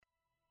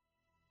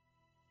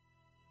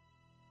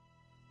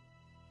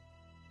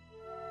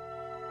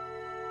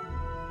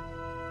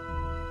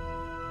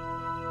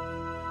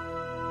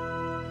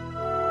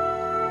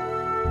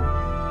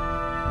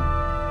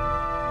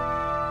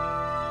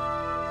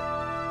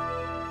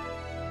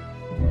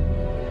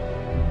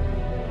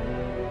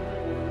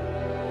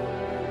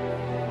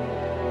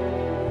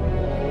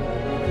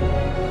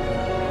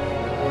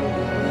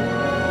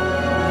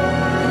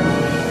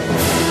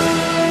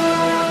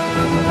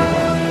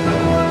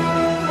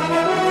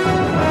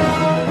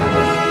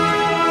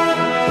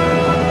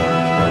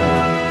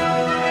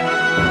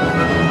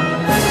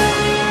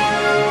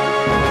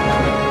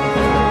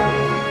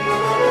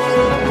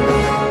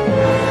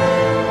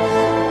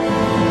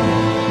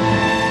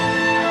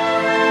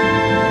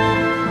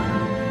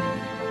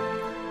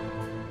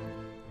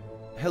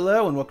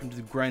welcome to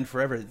the Grind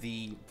Forever,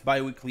 the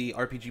bi-weekly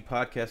RPG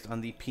podcast on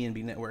the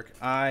PNB Network.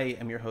 I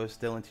am your host,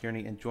 Dylan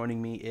Tierney, and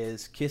joining me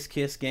is Kiss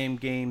Kiss Game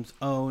Game's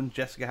own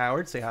Jessica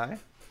Howard. Say hi.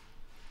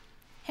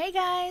 Hey,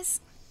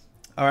 guys.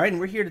 All right,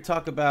 and we're here to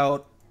talk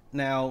about,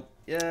 now,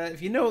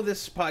 if you know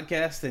this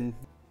podcast and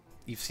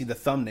you've seen the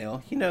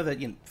thumbnail, you know that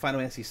Final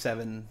Fantasy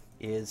VII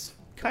is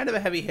kind of a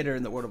heavy hitter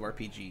in the world of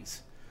RPGs.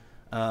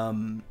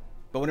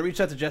 But when I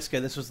reached out to Jessica,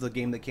 this was the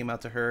game that came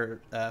out to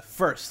her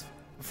first.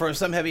 For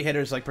some heavy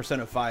hitters like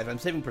Persona 5, I'm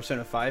saving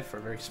Persona 5 for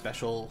a very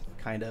special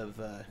kind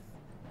of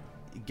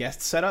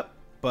guest setup.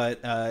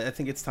 But I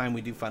think it's time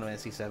we do Final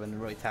Fantasy VII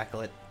and really tackle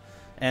it.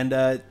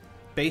 And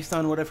based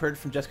on what I've heard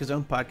from Jessica's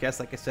own podcast,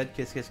 like I said,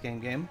 Kiss Kiss Game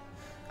Game,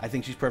 I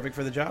think she's perfect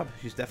for the job.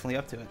 She's definitely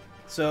up to it.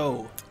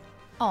 So,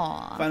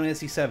 Aww. Final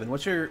Fantasy VII.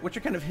 What's your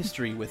kind of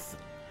history with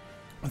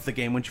the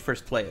game when you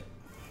first play it?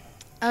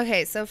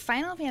 Okay, so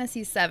Final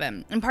Fantasy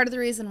VII, and part of the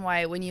reason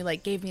why when you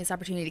gave me this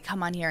opportunity to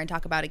come on here and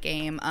talk about a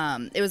game,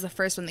 it was the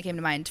first one that came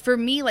to mind. For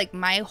me,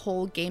 my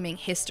whole gaming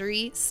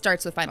history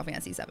starts with Final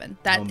Fantasy VII.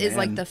 That is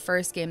the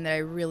first game that I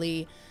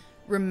really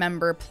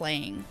remember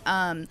playing.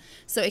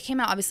 So it came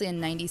out obviously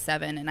in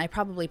 97, and I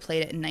probably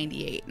played it in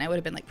 98, and I would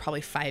have been probably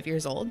 5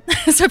 years old,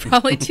 so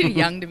probably too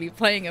young to be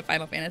playing a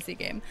Final Fantasy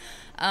game.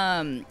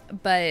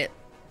 But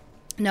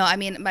no, I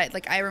mean,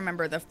 I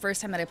remember the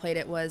first time that I played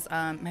it was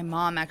my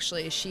mom,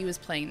 actually. She was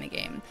playing the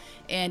game.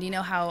 And you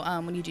know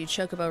how when you do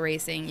Chocobo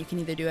racing, you can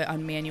either do it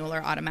on manual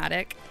or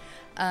automatic?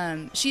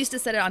 She used to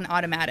set it on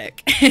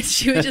automatic. And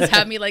she would just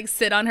have me,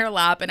 sit on her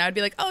lap, and I would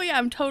be like, oh, yeah,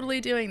 I'm totally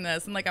doing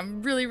this. And,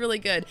 I'm really, really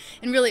good.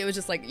 And really, it was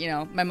just,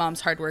 my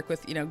mom's hard work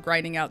with,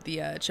 grinding out the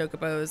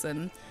Chocobos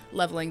and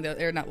leveling those,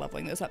 or not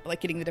leveling those up, but,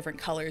 getting the different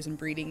colors and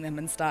breeding them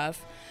and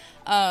stuff.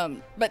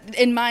 But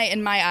in my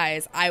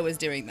eyes, I was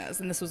doing this,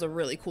 and this was a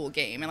really cool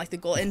game. And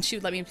and she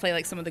would let me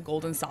play some of the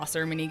Golden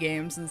Saucer mini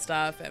games and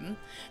stuff, and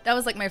that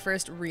was my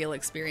first real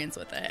experience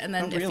with it. And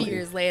then a few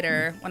years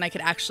later, when I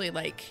could actually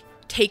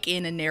take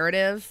in a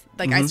narrative,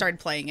 I started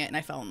playing it and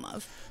I fell in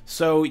love.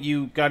 So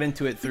you got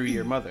into it through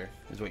your mother,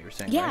 is what you were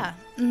saying, yeah. Right?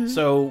 Mm-hmm.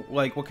 So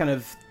what kind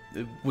of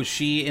was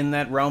she in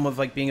that realm of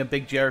being a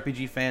big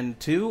JRPG fan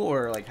too,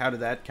 or how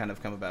did that kind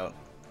of come about?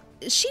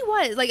 She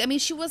was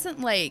she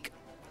wasn't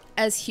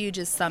as huge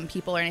as some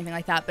people or anything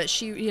like that, but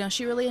she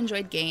she really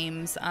enjoyed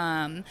games.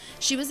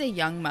 She was a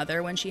young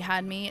mother when she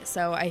had me,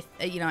 so I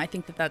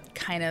think that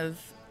kind of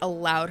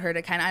allowed her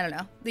to I don't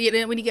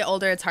know, when you get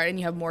older it's hard and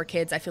you have more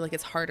kids, I feel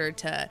it's harder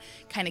to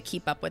kind of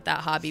keep up with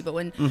that hobby. But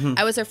when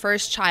I was her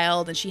first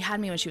child, and she had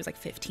me when she was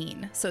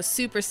 15, so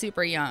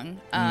super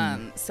young.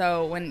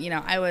 So when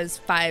I was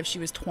 5, she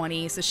was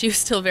 20, so she was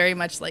still very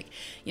much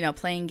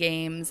playing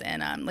games,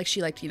 and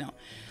she liked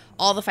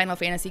all the Final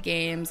Fantasy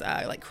games,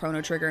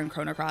 Chrono Trigger and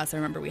Chrono Cross. I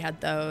remember we had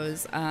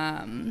those.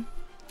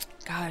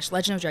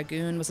 Legend of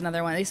Dragoon was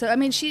another one. So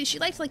she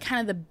liked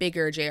kind of the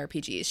bigger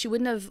JRPGs. She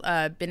wouldn't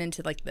have been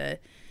into the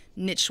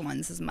niche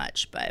ones as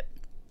much, but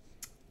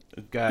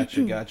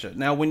gotcha.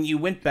 Now, when you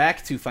went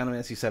back to Final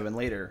Fantasy VII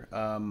later,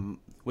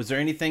 was there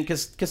anything?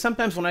 Because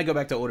sometimes when I go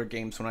back to older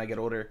games, when I get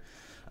older,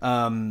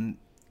 you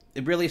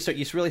really start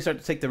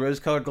to take the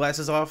rose-colored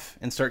glasses off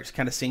and start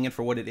kind of seeing it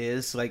for what it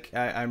is.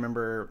 I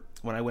remember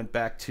when I went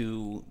back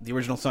to the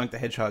original Sonic the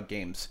Hedgehog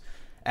games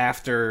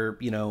after,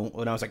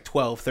 when I was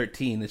 12,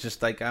 13, it's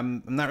just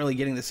I'm not really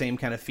getting the same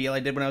kind of feel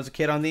I did when I was a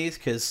kid on these,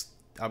 because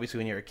obviously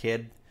when you're a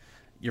kid,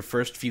 your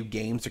first few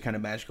games are kind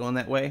of magical in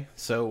that way.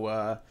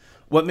 So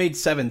what made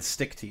 7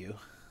 stick to you?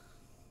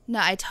 No,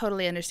 I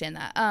totally understand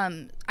that.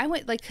 I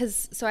went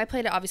so I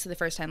played it obviously the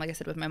first time, like I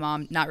said, with my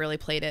mom. Not really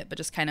played it, but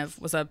just kind of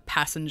was a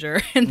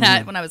passenger in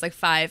that when I was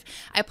 5.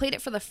 I played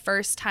it for the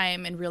first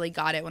time and really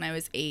got it when I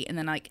was 8, and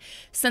then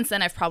since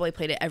then I've probably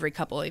played it every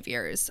couple of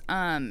years.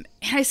 And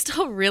I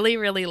still really,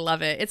 really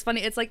love it. It's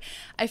funny. It's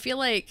I feel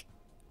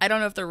I don't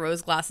know if the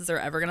rose glasses are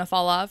ever gonna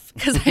fall off,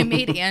 because I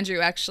made Andrew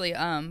actually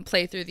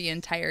play through the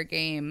entire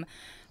game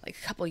a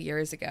couple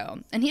years ago,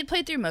 and he had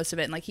played through most of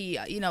it, and he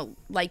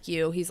like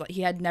you,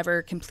 he had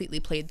never completely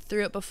played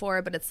through it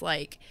before, but it's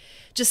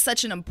just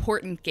such an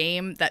important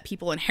game that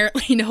people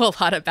inherently know a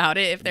lot about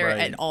it if they're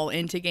at all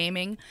into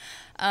gaming.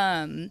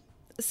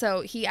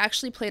 So he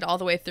actually played all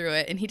the way through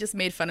it, and he just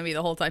made fun of me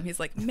the whole time. He's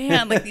like,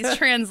 man, these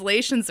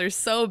translations are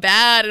so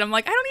bad, and I'm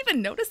I don't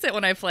even notice it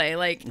when I play.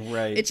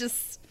 It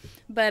just,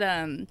 but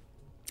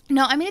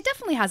no, it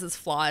definitely has its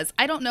flaws.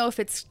 I don't know if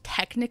it's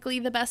technically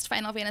the best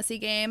Final Fantasy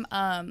game.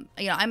 I'm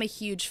a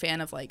huge fan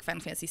of Final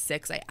Fantasy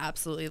VI. I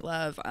absolutely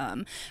love.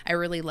 I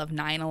really love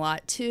 9 a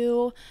lot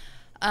too.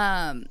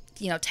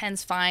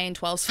 10's fine,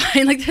 12's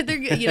fine.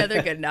 They're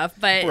they're good enough.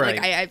 But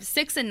I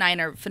 6 and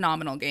 9 are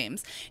phenomenal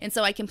games, and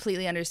so I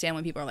completely understand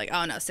when people are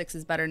oh no, 6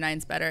 is better,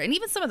 9's better, and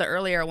even some of the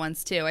earlier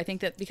ones too. I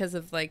think that because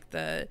of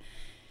the,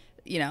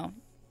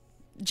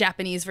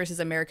 Japanese versus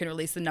American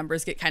release, the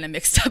numbers get kind of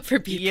mixed up for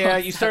people. Yeah,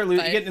 you start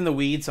getting in the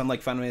weeds on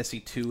Final Fantasy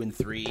 2 and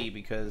 3,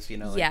 because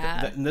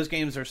and those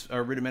games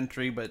are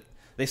rudimentary, but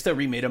they still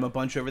remade them a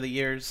bunch over the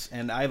years.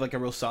 And I have a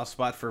real soft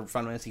spot for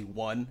Final Fantasy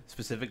 1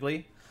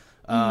 specifically.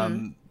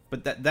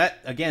 but that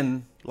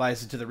again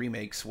lies into the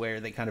remakes where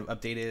they kind of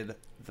updated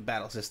the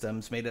battle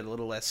systems, made it a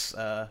little less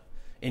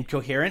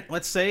incoherent,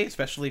 let's say,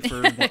 especially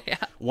for Yeah.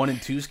 1 and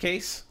 2's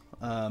case.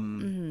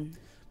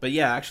 But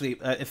yeah, actually,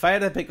 if I had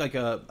to pick like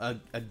a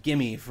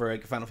gimme for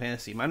like Final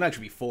Fantasy, mine would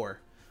actually be 4,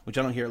 which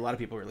I don't hear a lot of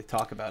people really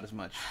talk about as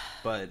much.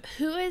 But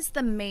Who is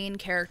the main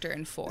character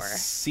in 4?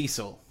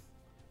 Cecil.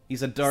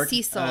 He's a dark.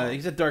 Cecil.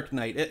 He's a dark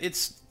knight.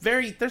 It's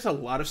very. There's a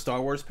lot of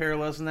Star Wars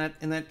parallels in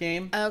that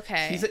game.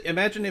 Okay.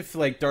 Imagine if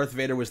like Darth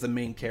Vader was the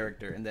main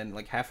character, and then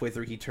like halfway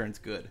through he turns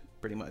good,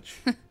 pretty much.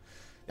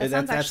 That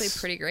sounds actually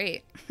pretty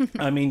great.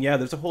 I mean, yeah,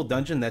 there's a whole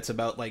dungeon that's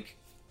about like,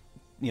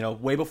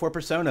 way before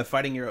Persona,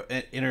 fighting your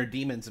inner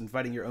demons and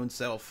fighting your own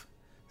self.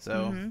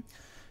 So,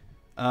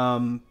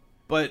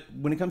 but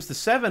when it comes to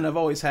 7, I've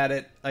always had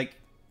it like,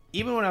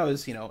 even when I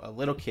was a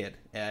little kid,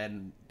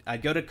 and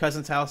I'd go to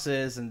cousins'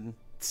 houses and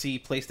see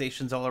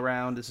PlayStations all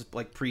around. This is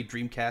like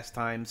pre-Dreamcast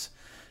times,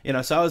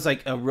 so I was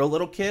like a real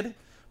little kid.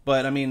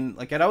 But I mean,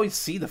 like, I'd always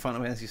see the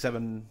Final Fantasy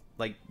 7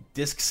 like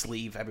disc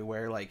sleeve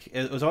everywhere. Like,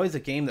 it was always a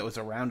game that was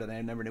around and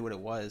I never knew what it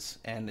was.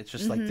 And it's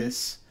just like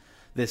this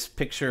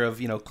picture of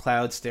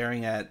Cloud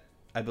staring at,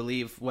 I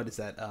believe, what is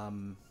that,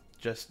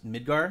 just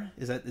Midgar?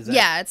 Is that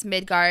Yeah, it's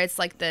Midgar. It's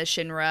like the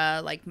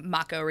Shinra like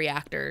Mako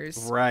reactors.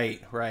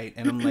 Right.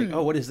 And I'm like,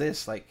 oh, what is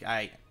this? Like,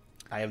 I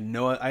have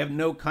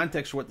no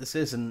context for what this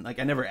is, and like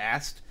I never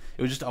asked.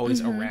 It was just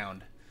always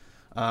around.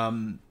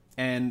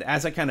 And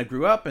as I kind of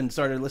grew up and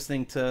started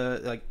listening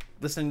to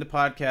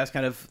podcasts,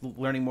 kind of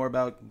learning more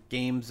about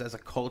games as a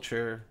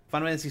culture,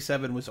 Final Fantasy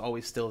VII was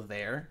always still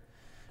there.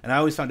 And I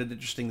always found it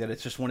interesting that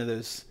it's just one of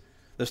those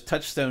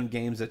touchstone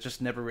games that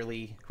just never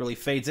really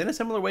fades. In a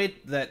similar way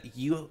that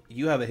you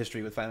have a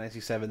history with Final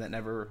Fantasy VII that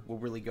never will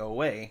really go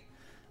away.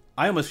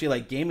 I almost feel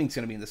like gaming's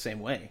going to be in the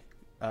same way.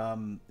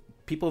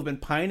 People have been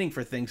pining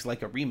for things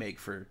like a remake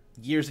for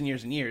years and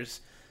years and years.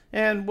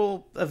 And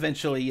we'll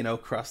eventually,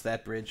 cross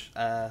that bridge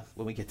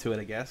when we get to it,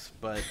 I guess.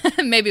 But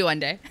maybe one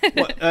day.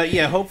 well,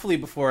 yeah, hopefully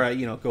before I,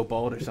 go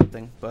bald or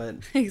something. But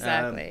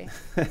exactly.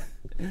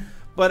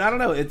 But I don't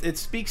know. It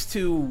speaks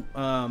to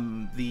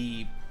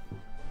the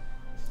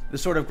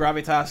sort of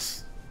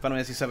gravitas Final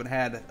Fantasy VII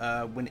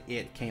had when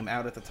it came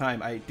out at the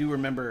time. I do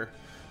remember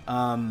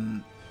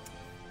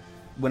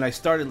when I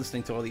started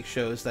listening to all these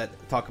shows that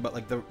talk about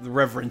like the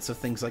reverence of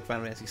things like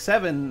Final Fantasy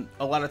VII,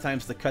 a lot of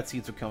times the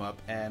cutscenes would come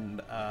up,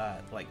 and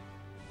like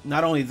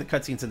not only the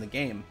cutscenes in the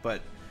game,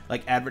 but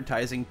like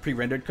advertising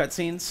pre-rendered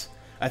cutscenes.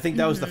 I think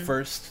that was the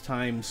first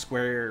time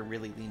Square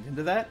really leaned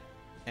into that,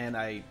 and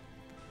I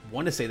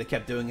want to say they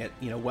kept doing it,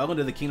 well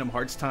into the Kingdom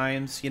Hearts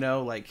times.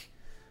 Like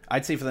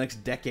I'd say for the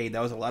next decade,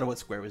 that was a lot of what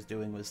Square was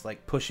doing, was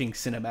like pushing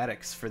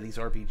cinematics for these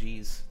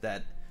RPGs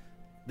that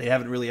they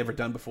haven't really ever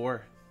done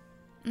before.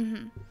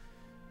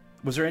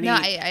 Was there any? No,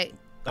 I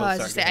was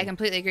just say I ahead.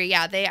 completely agree.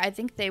 Yeah, I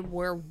think they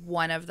were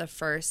one of the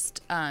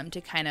first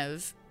to kind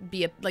of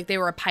be they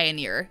were a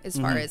pioneer as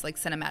far as like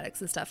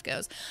cinematics and stuff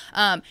goes.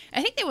 I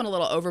think they went a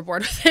little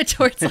overboard with it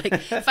towards like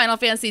Final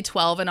Fantasy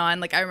 12 and on.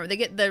 Like I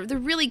remember they're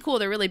really cool,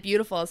 they're really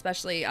beautiful,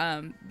 especially.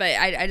 But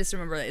I just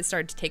remember it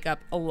started to take up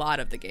a lot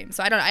of the game.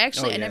 So I don't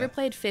know. I never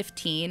played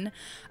 15,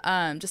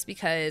 just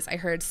because I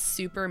heard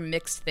super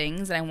mixed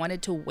things and I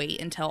wanted to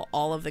wait until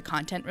all of the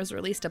content was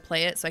released to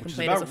play it, so I can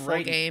play it as a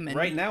full game. And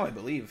right now, I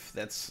believe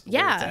that's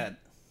where it's at.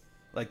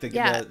 Like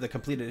the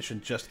complete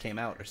edition just came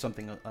out or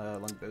something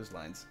along those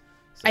lines.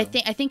 So. I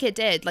think it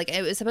did. Like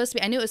it was supposed to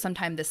be. I knew it was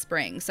sometime this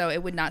spring, so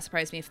it would not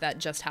surprise me if that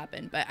just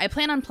happened. But I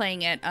plan on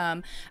playing it.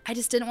 I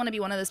just didn't want to be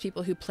one of those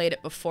people who played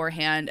it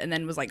beforehand and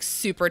then was like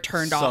super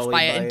turned off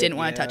by it and didn't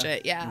want to touch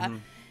it. Yeah.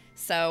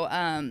 So,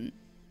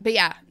 but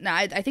yeah, no,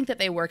 I think that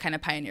they were kind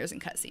of pioneers in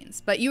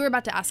cutscenes. But you were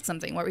about to ask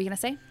something. What were you gonna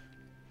say?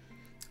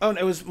 Oh,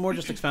 it was more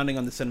just expounding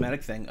on the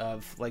cinematic thing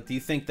of like, do you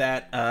think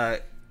that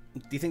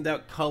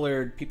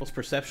colored people's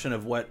perception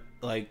of what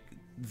like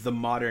the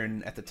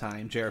modern at the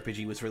time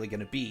JRPG was really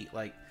going to be?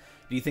 Like,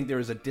 do you think there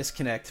was a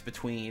disconnect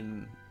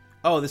between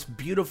this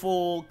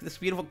beautiful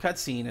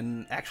cutscene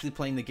and actually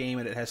playing the game,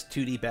 and it has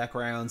 2D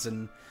backgrounds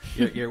and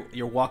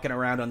you're walking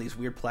around on these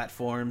weird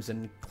platforms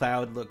and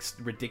Cloud looks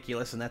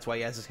ridiculous and that's why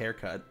he has his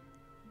haircut?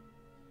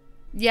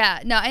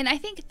 Yeah, no, and I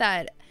think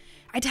that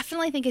I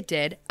definitely think it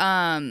did,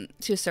 to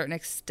a certain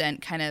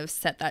extent, kind of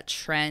set that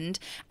trend.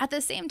 At the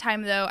same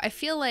time, though, I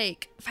feel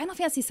like Final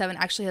Fantasy VII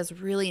actually has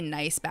really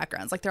nice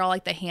backgrounds. Like, they're all,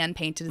 like, the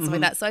hand-painted and stuff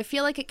like that. So I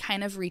feel like it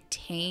kind of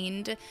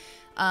retained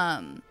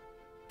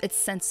its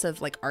sense of,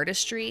 like,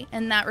 artistry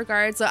in that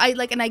regard. So I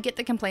get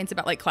the complaints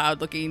about, like,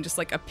 Cloud looking just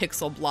like a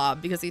pixel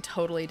blob, because he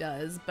totally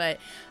does. But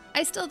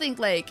I still think,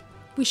 like,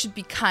 we should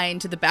be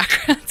kind to the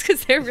backgrounds,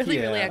 because they're really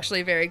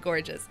actually very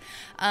gorgeous.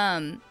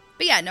 But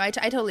yeah, no, I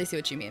totally see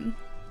what you mean.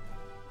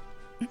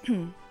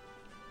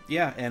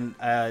 Yeah, and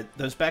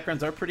those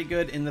backgrounds are pretty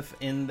good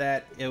in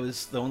that it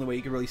was the only way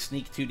you could really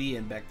sneak 2D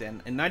in back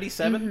then. In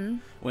 97,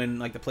 when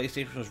like the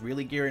PlayStation was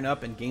really gearing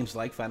up and games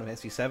like Final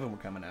Fantasy VII were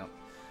coming out,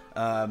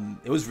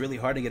 it was really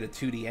hard to get a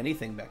 2D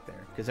anything back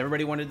there because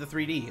everybody wanted the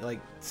 3D.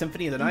 Like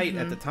Symphony of the Night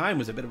at the time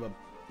was a bit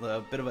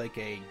of like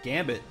a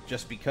gambit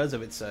just because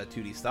of its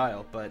 2D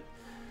style, but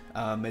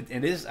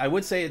It is. I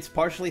would say it's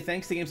partially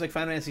thanks to games like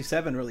Final Fantasy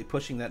VII really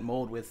pushing that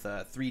mold with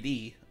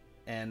 3D,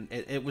 and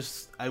it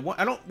was. I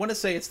don't want to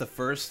say it's the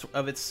first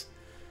of its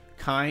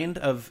kind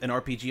of an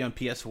RPG on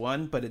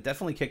PS1, but it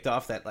definitely kicked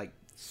off that like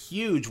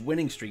huge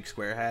winning streak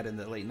Square had in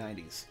the late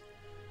 90s.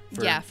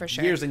 For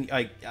sure. Years and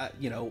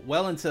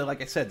well into,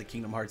 like I said, the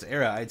Kingdom Hearts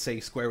era. I'd say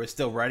Square was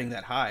still riding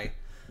that high,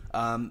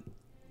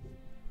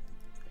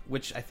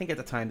 which I think at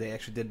the time they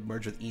actually did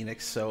merge with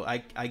Enix. So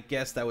I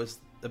guess that was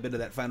a bit of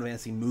that Final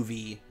Fantasy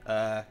movie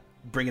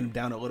bringing them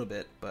down a little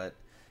bit. But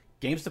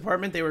games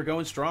department, they were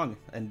going strong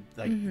and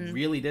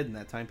really did in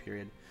that time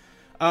period.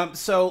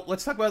 So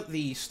let's talk about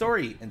the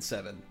story in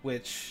 7,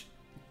 which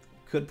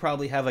could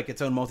probably have like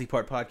its own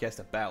multi-part podcast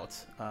about.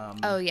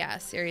 Oh yeah,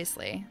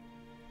 seriously.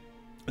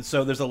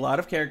 So there's a lot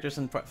of characters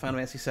in Final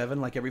Fantasy VII.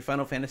 Like every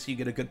Final Fantasy, you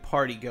get a good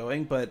party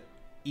going. But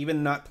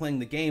even not playing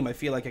the game, I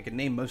feel like I could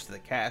name most of the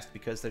cast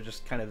because they're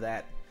just kind of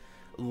that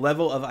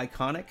level of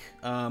iconic.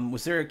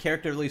 Was there a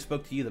character that really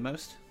spoke to you the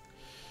most?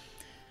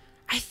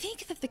 I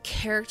think that the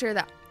character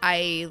that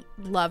I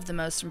love the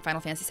most from Final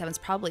Fantasy VII is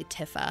probably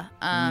Tifa.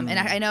 And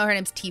I know her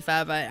name's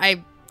Tifa, but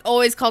I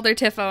always called her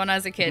Tifa when I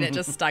was a kid. It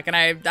just stuck, and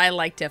I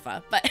like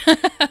Tifa. But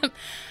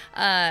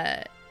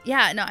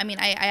yeah, no, I mean,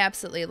 I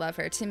absolutely love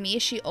her. To me,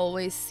 she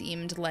always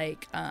seemed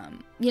like,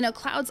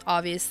 Cloud's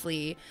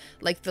obviously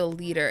like the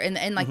leader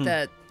and like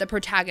the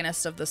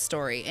protagonist of the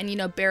story.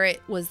 And,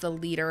 Barrett was the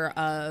leader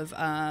of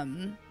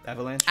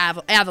Avalanche?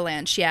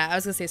 Avalanche, yeah. I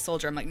was going to say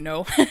Soldier. I'm like,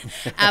 no.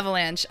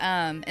 Avalanche.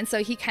 And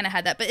so he kind of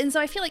had that. And so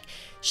I feel like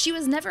she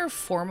was never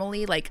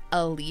formally like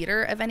a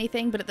leader of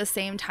anything, but at the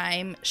same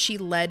time, she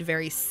led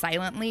very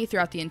silently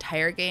throughout the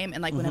entire game.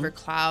 And like whenever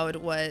Cloud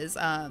was...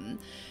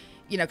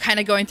 kind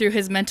of going through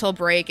his mental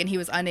break and he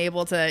was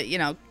unable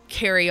to,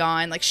 carry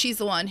on. Like, she's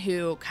the one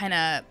who kind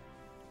of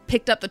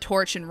picked up the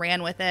torch and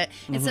ran with it.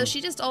 And so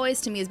she just always,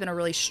 to me, has been a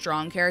really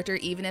strong character,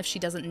 even if she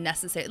doesn't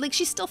necessarily... Like,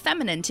 she's still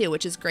feminine, too,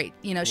 which is great.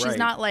 She's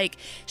not, like...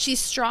 She's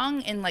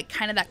strong in, like,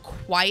 kind of that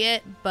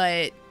quiet,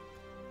 but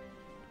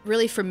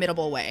really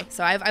formidable way.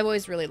 So I've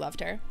always really loved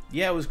her.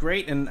 Yeah, it was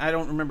great. And I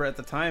don't remember at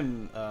the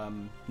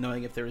time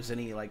knowing if there was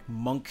any, like,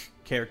 monk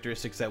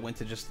characteristics that went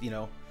to just,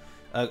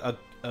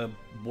 a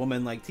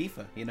woman like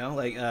Tifa,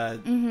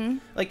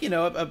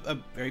 a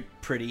very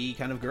pretty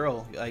kind of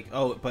girl, like,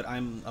 oh, but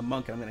I'm a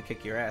monk and I'm gonna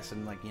kick your ass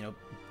and, like,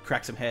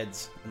 crack some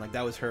heads, and like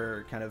that was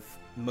her kind of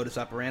modus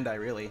operandi,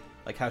 really,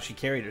 like how she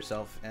carried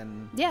herself.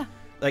 And yeah,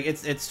 like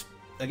it's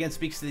again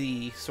speaks to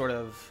the sort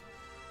of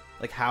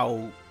like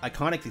how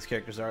iconic these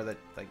characters are, that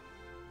like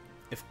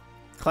if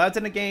Cloud's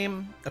in a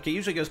game, okay,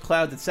 usually goes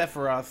Cloud to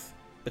Sephiroth,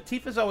 but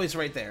Tifa's always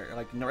right there,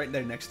 like right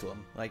there next to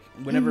him. Like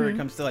whenever it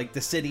comes to like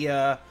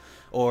Dissidia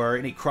or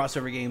any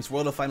crossover games,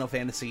 World of Final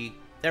Fantasy,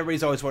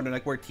 everybody's always wondering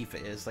like where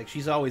Tifa is. Like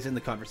she's always in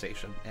the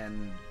conversation,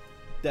 and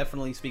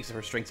definitely speaks of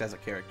her strengths as a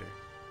character.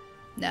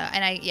 No,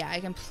 and I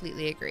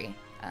completely agree.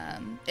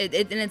 And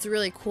it's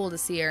really cool to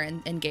see her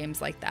in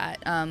games like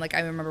that. Like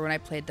I remember when I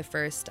played the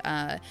first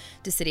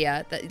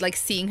Dissidia, that like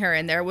seeing her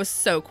in there was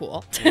so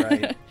cool.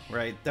 Right,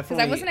 definitely. Because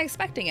I wasn't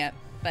expecting it,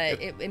 but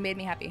it made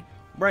me happy.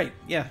 Right,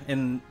 yeah,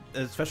 and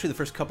especially the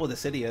first couple of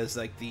Dissidias,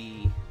 like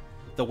the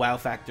wow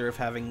factor of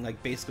having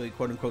like basically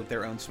quote unquote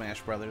their own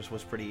Smash Brothers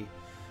was pretty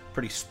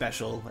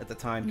special at the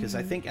time, because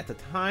I think at the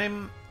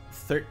time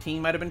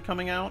 13 might have been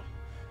coming out.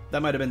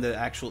 That might have been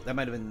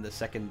the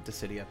second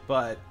Dissidia,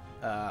 but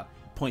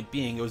point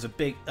being, it was a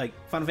big, like,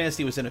 Final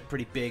Fantasy was in a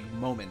pretty big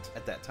moment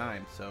at that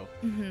time, so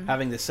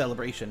having this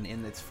celebration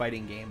in its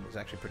fighting game was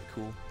actually pretty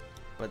cool.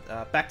 But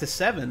back to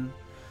 7,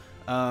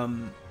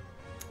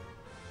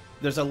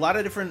 there's a lot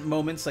of different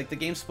moments. Like the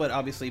game split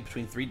obviously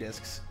between 3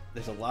 discs.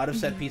 There's a lot of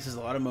set pieces, a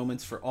lot of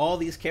moments for all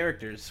these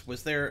characters.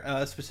 Was there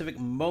a specific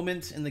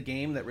moment in the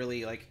game that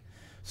really like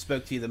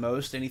spoke to you the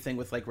most? Anything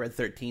with like Red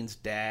 13's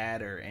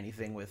dad, or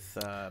anything with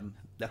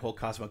that whole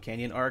Cosmo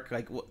Canyon arc?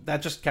 Like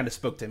that just kind of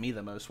spoke to me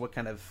the most. What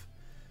kind of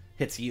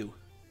hits you?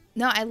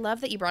 No, I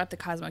love that you brought up the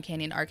Cosmo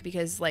Canyon arc,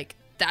 because like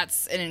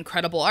that's an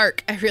incredible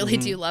arc. I really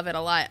do love it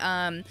a lot.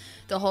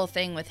 The whole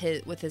thing with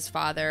his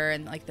father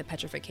and like the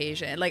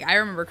petrification. Like I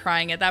remember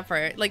crying at that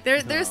part. Like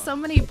there's so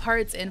many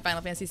parts in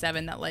Final Fantasy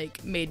VII that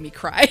like made me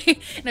cry,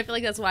 and I feel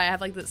like that's why I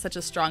have like such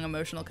a strong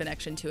emotional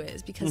connection to it.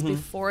 Is because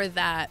before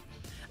that,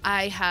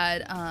 I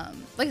had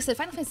like I said,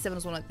 Final Fantasy VII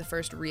was one of like the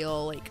first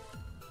real like,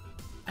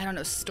 I don't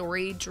know,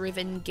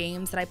 story-driven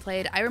games that I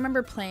played. I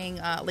remember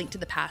playing Link to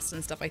the Past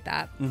and stuff like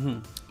that.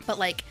 But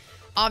like,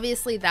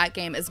 obviously that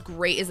game, as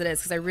great as it is,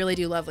 because I really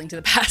do love Link to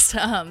the Past,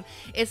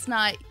 it's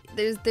not,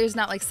 there's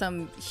not like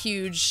some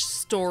huge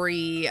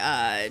story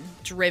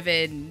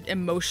driven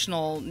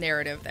emotional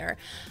narrative there.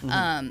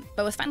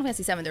 But with Final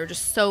Fantasy VII, there were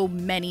just so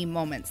many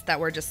moments that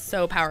were just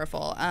so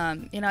powerful.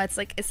 It's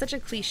like, it's such a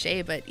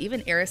cliche, but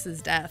even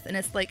Aeris's death, and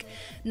it's like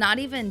not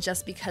even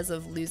just because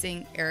of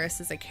losing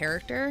Aeris as a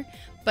character,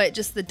 but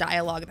just the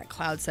dialogue that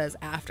Cloud says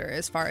after,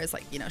 as far as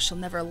like, she'll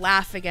never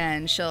laugh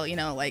again. She'll,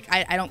 like,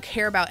 I don't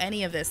care about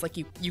any of this. Like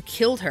you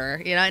killed her,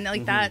 and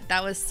like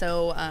that was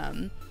so,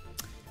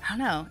 I don't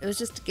know. It was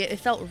just, it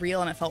felt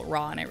real and it felt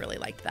raw, and I really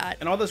liked that.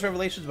 And all those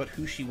revelations about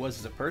who she was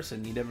as a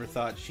person, you never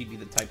thought she'd be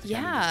the type to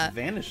kind of just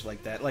vanish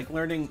like that. Like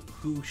learning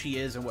who she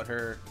is and what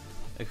her,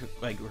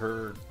 like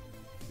her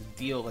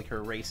deal, like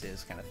her race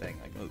is, kind of thing.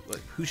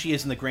 Like who she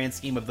is in the grand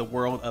scheme of the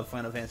world of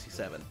Final Fantasy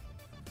VII.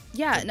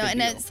 Yeah, no, and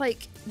it's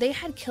like they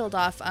had killed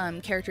off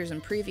characters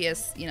in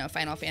previous,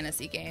 Final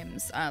Fantasy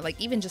games,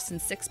 like even just in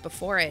 6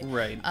 before it.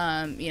 Right.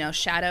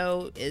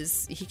 Shadow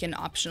he can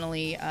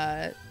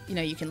optionally,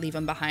 you can leave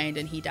him behind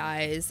and he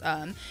dies.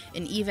 And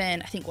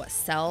even I think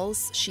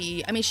Cells,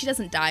 she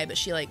doesn't die, but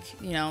she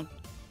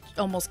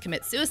almost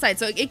commits suicide.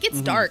 So it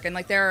gets dark, and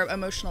like there are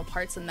emotional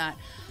parts in that.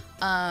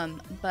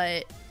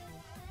 But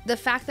the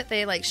fact that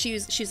they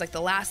she's like the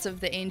last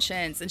of the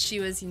ancients, and she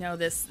was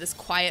this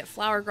quiet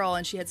flower girl,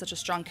 and she had such a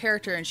strong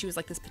character, and she was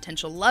like this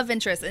potential love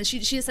interest, and she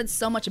just had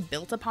so much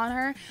built upon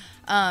her,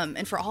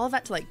 and for all of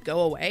that to like go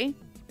away,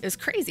 it was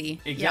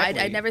crazy. Exactly.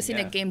 Yeah, I'd never seen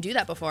a game do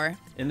that before.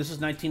 And this is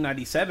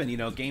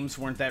 1997. Games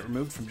weren't that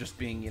removed from just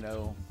being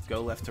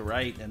go left to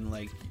right and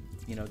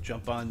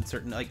jump on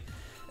certain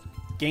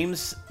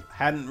games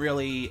hadn't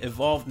really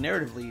evolved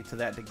narratively to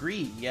that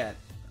degree yet,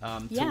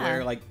 to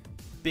where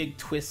big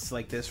twists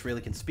like this really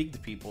can speak to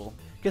people,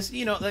 because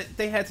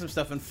they had some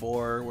stuff in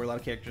 4 where a lot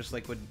of characters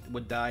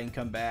would die and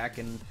come back,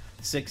 and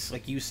 6,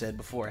 like you said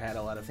before, had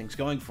a lot of things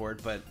going for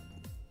it, but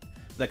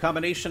the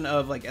combination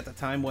of at the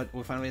time what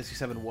Final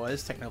Fantasy VII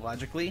was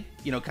technologically,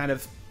 kind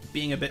of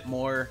being a bit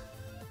more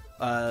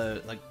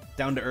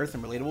down to earth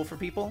and relatable for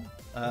people,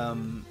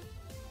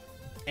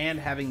 and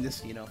having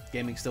this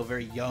gaming still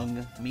very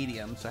young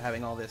medium, so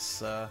having all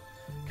this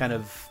kind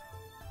of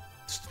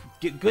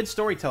good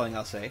storytelling,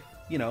 I'll say.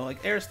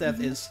 Aerith's death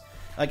is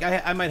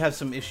I might have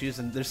some issues,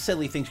 and there's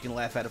silly things you can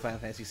laugh at Final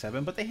Fantasy VII,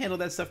 but they handle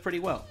that stuff pretty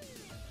well.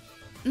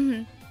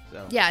 So.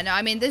 Yeah, no,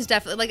 I mean, there's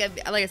definitely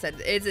like I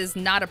said, it is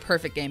not a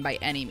perfect game by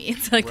any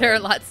means. There are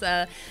lots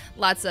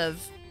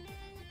of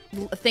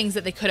things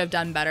that they could have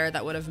done better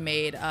that would have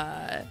made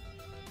I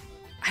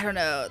don't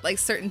know,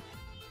 certain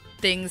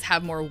things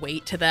have more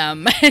weight to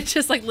them. It's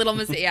just little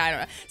mistakes. Yeah, I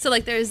don't know. So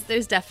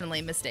there's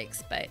definitely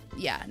mistakes, but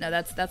yeah, no,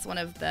 that's one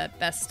of the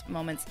best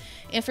moments.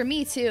 And for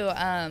me too,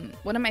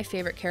 one of my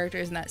favorite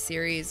characters in that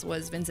series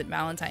was Vincent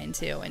Valentine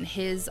too, and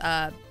his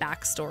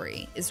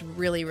backstory is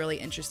really, really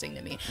interesting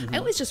to me. I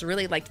always just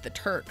really liked the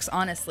Turks,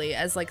 honestly,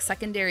 as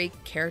secondary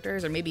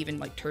characters, or maybe even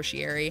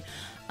tertiary.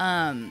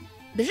 They're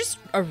just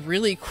a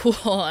really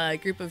cool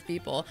group of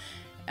people.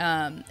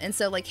 And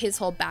so his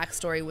whole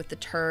backstory with the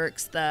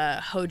Turks, the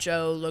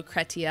Hojo,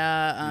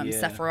 Lucretia,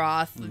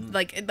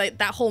 Sephiroth,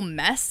 that whole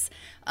mess,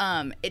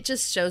 it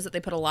just shows that they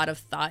put a lot of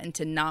thought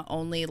into not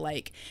only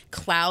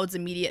Cloud's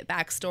immediate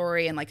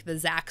backstory and the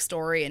Zack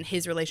story and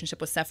his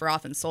relationship with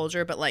Sephiroth and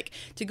Soldier, but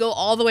to go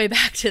all the way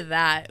back to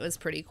that was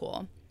pretty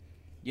cool.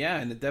 Yeah,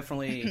 and it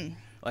definitely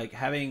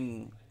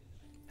having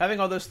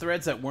all those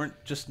threads that weren't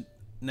just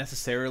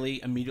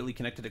necessarily immediately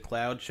connected to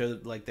Cloud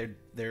showed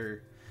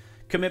their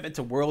commitment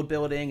to world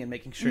building and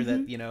making sure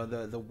that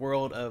the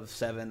world of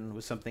 7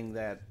 was something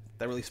that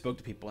really spoke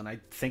to people, and I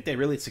think they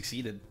really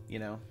succeeded.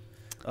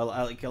 A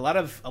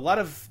lot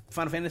of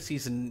Final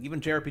Fantasies and even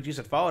JRPGs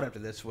that followed after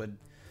this would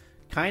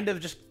kind of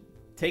just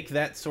take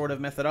that sort of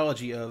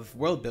methodology of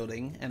world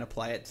building and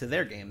apply it to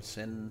their games,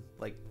 and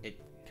it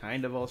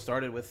kind of all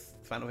started with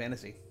Final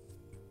Fantasy.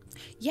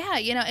 Yeah,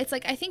 it's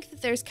I think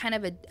that there's kind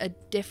of a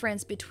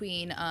difference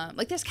between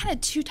there's kind of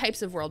 2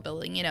 types of world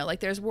building.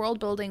 There's world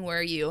building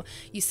where you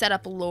set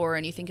up a lore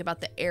and you think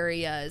about the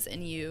areas,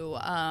 and you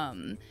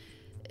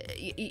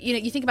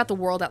think about the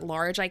world at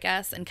large, I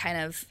guess, and kind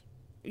of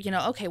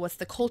okay, what's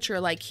the culture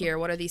like here?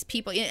 What are these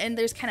people? And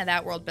there's kind of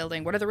that world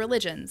building. What are the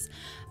religions?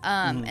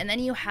 And then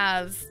you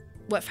have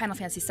what Final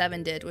Fantasy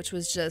VII did, which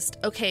was just,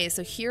 okay,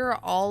 so here are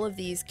all of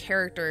these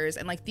characters,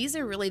 and these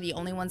are really the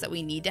only ones that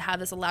we need to have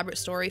this elaborate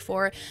story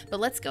for, but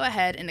let's go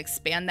ahead and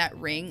expand that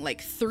ring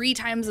 3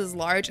 times as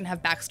large and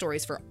have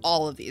backstories for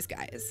all of these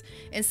guys.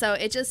 And so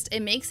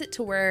it makes it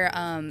to where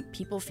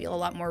people feel a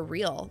lot more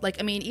real.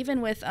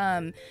 Even with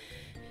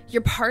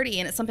your party,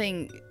 and it's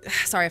something,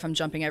 sorry if I'm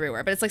jumping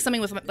everywhere, but it's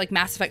something with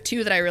Mass Effect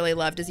 2 that I really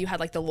loved, is you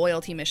had the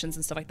loyalty missions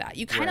and stuff like that.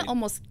 You kind of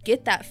almost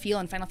get that feel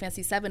in Final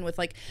Fantasy VII with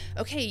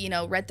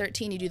okay, Red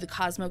 13, you do the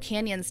Cosmo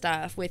Canyon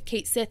stuff. With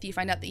Cait Sith, you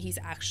find out that he's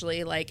actually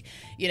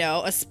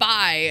a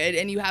spy,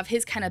 and you have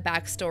his kind of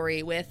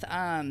backstory. With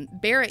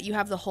Barrett, you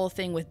have the whole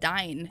thing with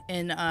Dyne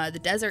in the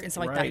desert and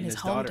stuff like that, in his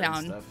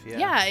hometown.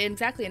 Yeah,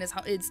 exactly, and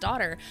his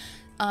daughter.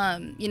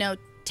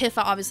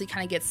 Tifa obviously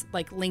kind of gets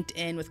linked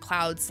in with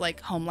Cloud's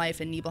home life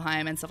in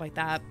Nibelheim and stuff like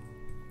that.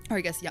 Or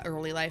I guess, yeah,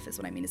 early life is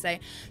what I mean to say.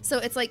 So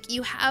it's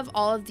you have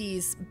all of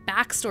these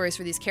backstories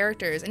for these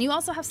characters, and you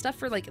also have stuff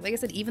for like I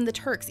said, even the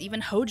Turks,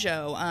 even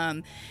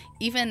Hojo,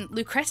 even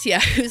Lucretia,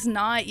 who's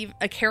not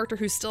a character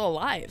who's still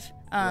alive.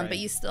 But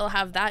you still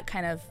have that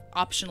kind of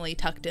optionally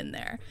tucked in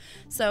there.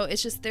 So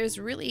it's just, there's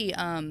really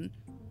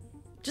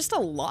just a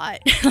lot.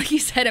 Like you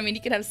said, I mean,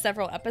 you could have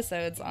several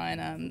episodes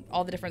on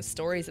all the different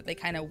stories that they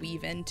kind of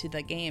weave into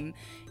the game.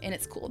 And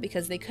it's cool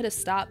because they could have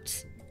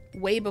stopped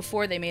way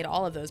before they made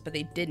all of those, but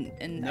they didn't,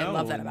 and I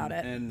love that about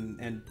it.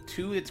 And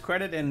to its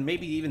credit, and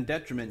maybe even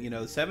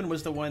detriment, 7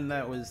 was the one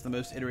that was the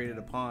most iterated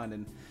upon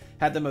and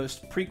had the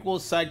most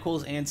prequels,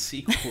 sidequels, and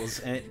sequels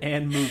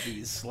and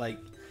movies. Like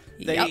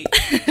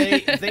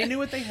they knew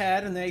what they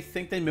had, and they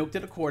think they milked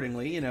it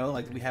accordingly.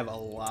 Like we have a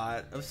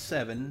lot of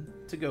 7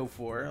 to go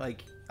for.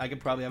 Like I could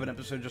probably have an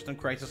episode just on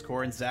Crisis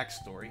Core and Zack's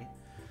story.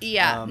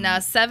 Yeah, now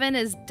 7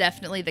 is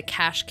definitely the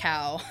cash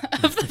cow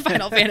of the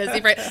Final Fantasy.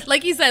 Right?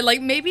 Like you said,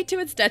 like maybe to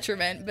its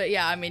detriment, but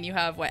yeah, I mean, you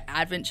have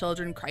Advent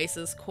Children,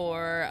 Crisis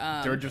Core,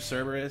 Dirge of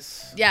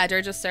Cerberus. Yeah,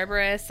 Dirge of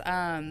Cerberus.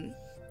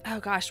 Oh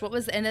gosh,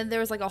 and then there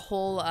was like a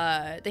whole.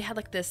 They had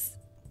like this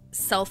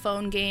cell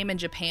phone game in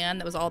Japan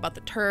that was all about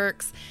the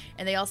Turks,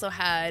 and they also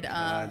had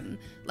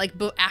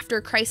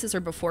after Crisis or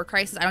before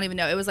Crisis, I don't even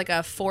know, it was like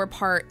a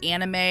 4-part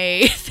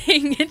anime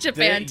thing in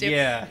Japan too.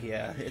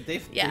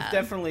 They've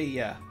definitely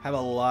have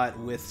a lot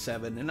with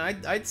 7, and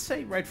I'd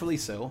say rightfully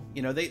so.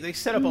 They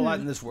set up a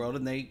lot in this world,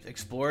 and they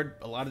explored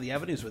a lot of the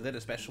avenues with it,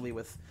 especially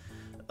with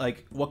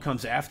like what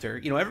comes after.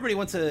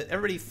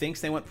 Everybody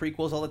thinks they want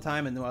prequels all the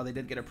time, and while they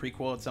did get a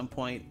prequel at some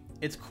point,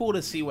 it's cool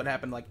to see what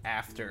happened like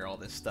after all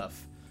this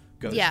stuff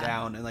goes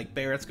down, and like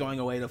Barrett's going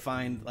away to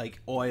find like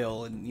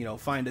oil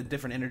and find a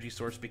different energy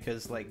source,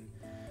 because like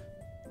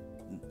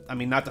it's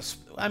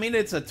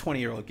a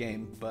 20-year-old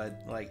game,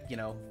 but like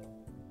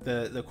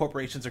the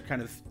corporations are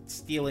kind of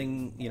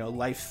stealing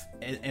life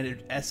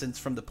and essence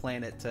from the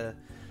planet to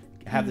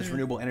have this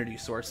renewable energy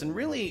source. And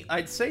really,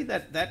 I'd say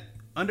that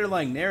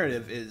underlying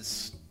narrative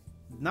is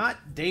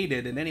not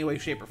dated in any way,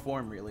 shape, or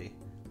form, really.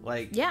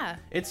 Like,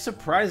 it's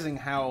surprising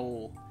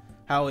how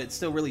it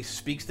still really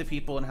speaks to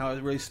people, and how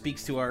it really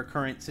speaks to our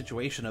current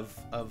situation of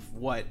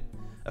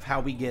how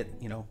we get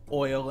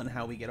oil and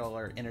how we get all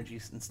our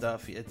energies and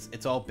stuff.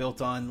 It's all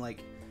built on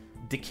like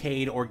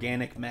decayed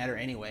organic matter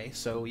anyway.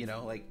 So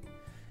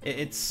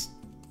it's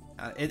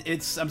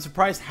I'm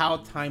surprised how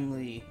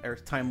timely or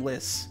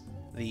timeless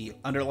the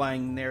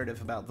underlying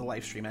narrative about the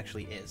live stream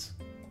actually is.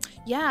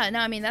 Yeah, no,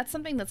 I mean, that's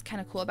something that's kind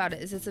of cool about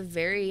it, is it's a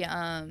very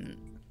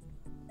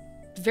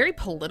very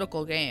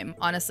political game,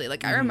 honestly.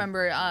 Like I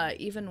remember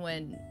even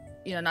when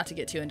not to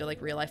get too into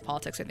like real life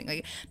politics or anything,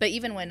 like, but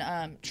even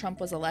when Trump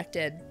was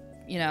elected,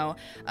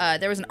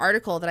 there was an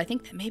article that I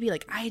think that maybe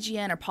like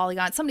IGN or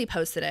Polygon, somebody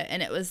posted it,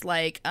 and it was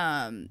like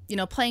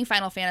playing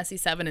Final Fantasy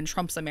VII in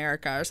Trump's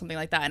America or something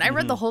like that. And I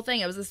read the whole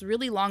thing. It was this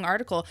really long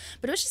article,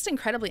 but it was just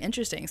incredibly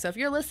interesting. So if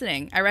you're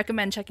listening, I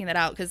recommend checking that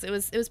out, because it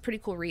was a pretty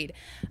cool read.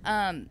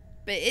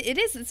 But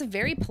it's a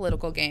very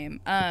political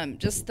game.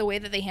 Just the way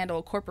that they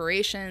handle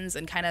corporations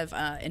and kind of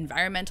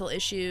environmental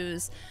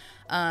issues,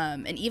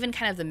 and even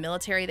kind of the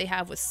military they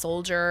have with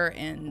Soldier,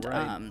 and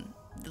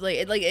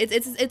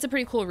it's a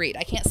pretty cool read.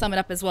 I can't sum it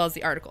up as well as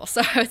the article,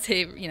 so I would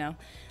say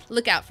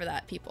look out for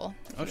that, people.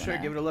 Oh sure,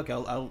 give it a look.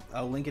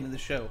 I'll link it in the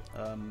show,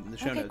 in the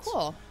show notes. Okay,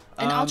 cool.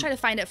 And I'll try to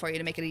find it for you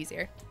to make it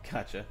easier.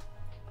 Gotcha.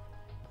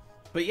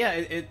 But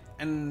yeah,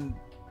 and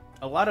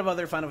a lot of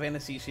other Final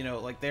Fantasies,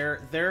 like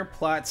their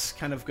plots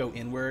kind of go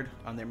inward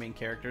on their main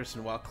characters,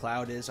 and while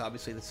Cloud is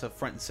obviously the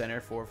front and center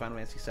for Final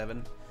Fantasy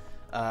VII,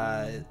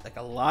 like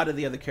a lot of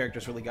the other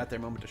characters really got their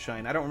moment to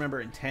shine. I don't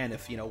remember in 10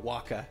 if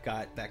Wakka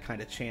got that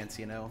kind of chance,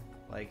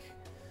 like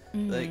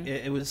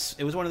it was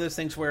one of those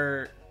things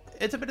where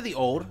it's a bit of the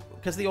old,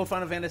 because the old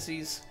Final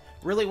Fantasies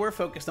really were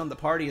focused on the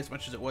party as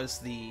much as it was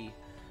the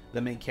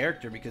main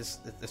character, because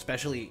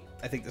especially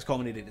I think this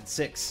culminated in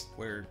 6,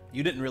 where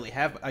you didn't really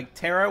have like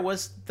Terra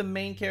was the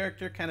main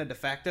character kind of de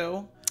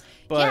facto,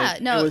 but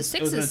it was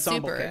an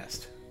ensemble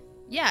cast.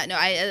 Yeah,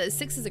 no,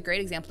 6 is a great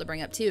example to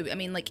bring up too. I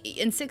mean, like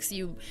in 6,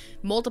 you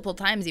multiple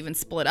times even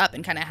split up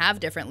and kind of have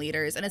different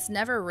leaders, and it's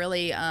never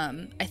really,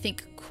 I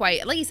think,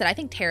 quite like you said. I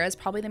think Terra is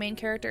probably the main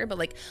character, but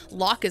like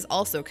Locke is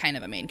also kind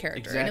of a main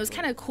character, and it was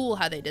kind of cool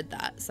how they did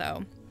that.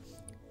 So.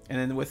 And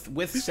then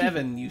with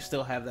 7, you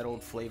still have that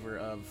old flavor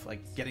of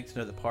like getting to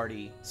know the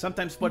party,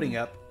 sometimes splitting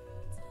up,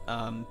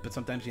 but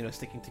sometimes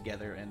sticking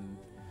together, and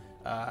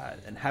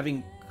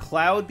having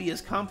Cloud be as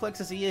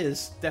complex as he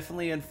is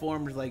definitely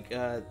informed like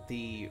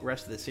the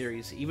rest of the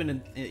series.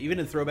 Even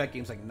in throwback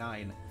games like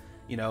 9,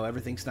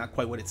 everything's not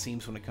quite what it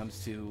seems when it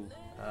comes to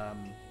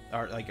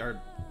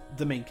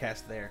the main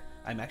cast there.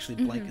 I'm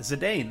actually blank.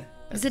 Zidane.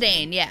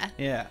 Zidane, yeah.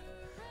 Yeah.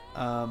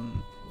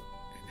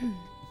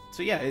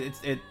 So yeah,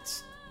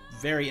 it's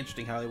very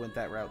interesting how they went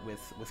that route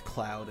with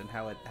Cloud, and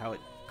how it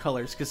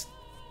colors, because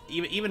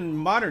even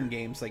modern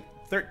games like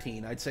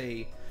 13, I'd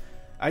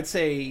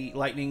say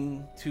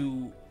Lightning,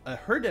 to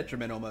her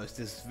detriment almost,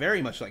 is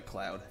very much like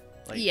Cloud.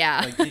 Like,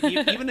 yeah. Like,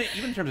 even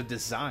in terms of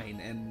design,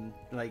 and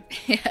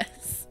like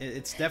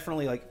it's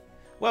definitely like,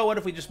 well, what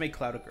if we just make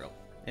Cloud a girl?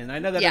 And I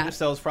know that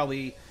undersells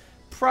probably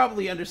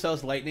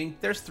undersells Lightning.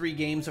 There's 3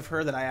 games of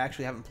her that I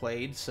actually haven't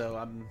played, so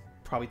I'm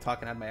probably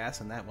talking out of my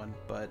ass on that one,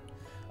 but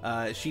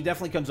she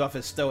definitely comes off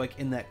as stoic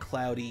in that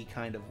Cloudy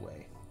kind of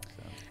way.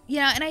 So.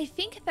 Yeah, and I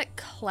think that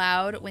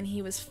Cloud, when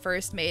he was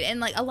first made, and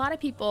like a lot of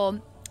people,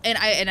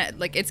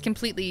 like it's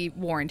completely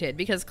warranted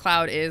because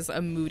Cloud is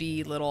a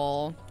moody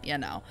little,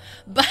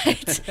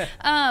 but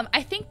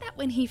I think that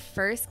when he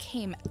first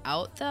came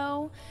out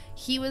though,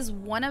 he was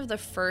one of the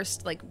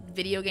first like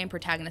video game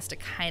protagonists to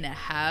kind of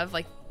have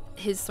like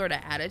his sort of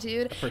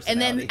attitude.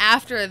 And then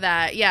after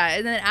that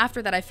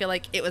I feel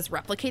like it was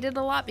replicated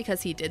a lot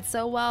because he did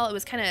so well. It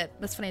was kind of,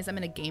 what's funny is I'm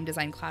in a game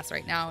design class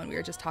right now, and we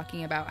were just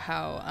talking about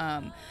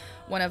how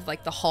one of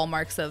like the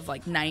hallmarks of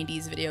like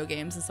 90s video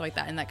games and stuff like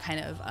that and that kind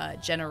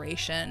of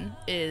generation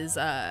is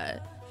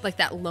like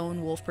that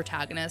lone wolf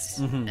protagonist.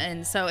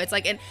 And so it's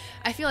like, and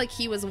I feel like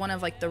he was one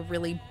of like the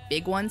really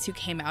big ones who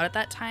came out at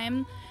that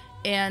time.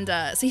 And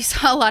so you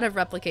saw a lot of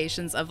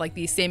replications of like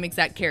the same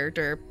exact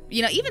character.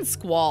 Even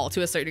Squall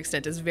to a certain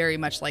extent is very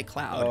much like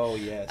Cloud. Oh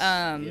yes.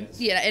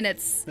 Yes. Yeah, and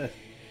it's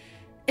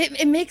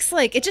it makes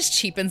like, it just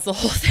cheapens the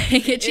whole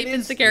thing. It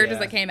cheapens the characters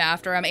that came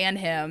after him and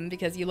him,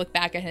 because you look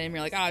back at him,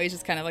 you're like, oh, he's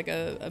just kind of like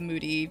a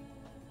moody.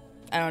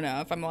 I don't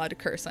know if I'm allowed to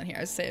curse on here.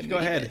 I say a moody Go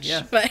ahead. bitch.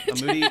 Yeah.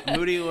 But a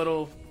moody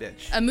little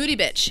bitch. A moody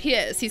bitch. He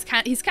is. He's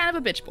kind of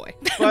a bitch boy.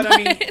 But I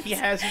mean, he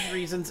has his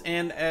reasons,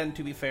 and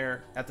to be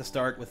fair, at the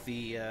start with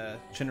the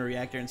Shinra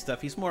reactor and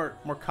stuff, he's more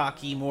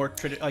cocky, more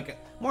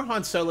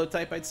Han Solo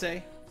type, I'd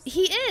say.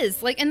 He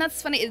is, like, and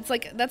that's funny. It's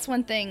like, that's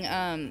one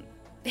thing.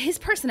 His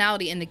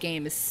personality in the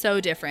game is so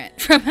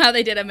different from how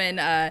they did him in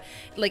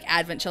like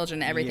Advent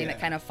Children and everything that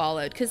kind of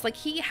followed, because like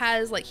he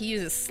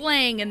uses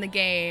slang in the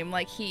game,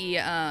 like he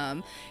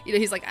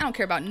he's like, I don't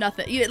care about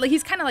nothing, like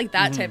he's kind of like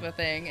that type of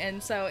thing.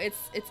 And so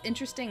it's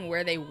interesting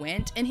where they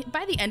went, and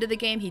by the end of the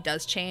game he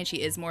does change.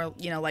 He is more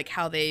like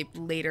how they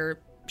later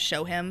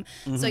show him.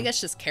 So I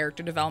guess just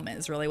character development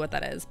is really what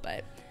that is.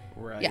 But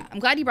yeah, I'm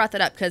glad you brought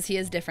that up because he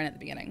is different at the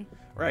beginning.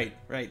 Right.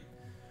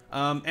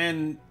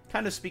 And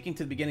kind of speaking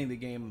to the beginning of the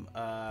game,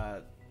 I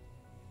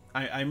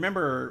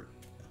remember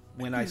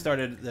when I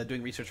started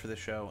doing research for this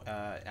show,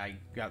 I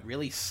got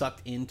really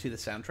sucked into the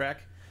soundtrack.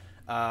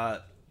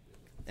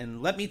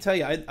 And let me tell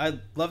you, I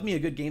love me a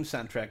good game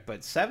soundtrack,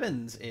 but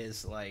Seven's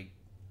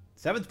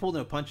pulled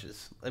no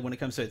punches when it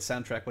comes to its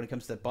soundtrack, when it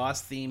comes to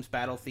boss themes,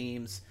 battle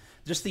themes,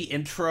 just the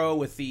intro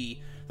with the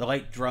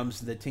light drums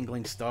and the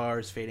tingling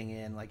stars fading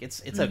in. Like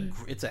it's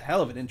a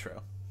hell of an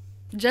intro.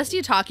 Just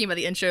you talking about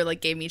the intro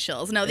like gave me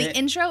chills. No, the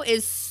intro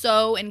is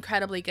so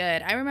incredibly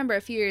good. I remember a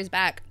few years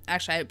back,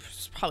 actually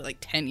probably like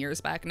 10 years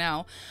back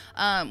now,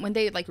 when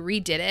they like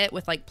redid it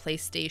with like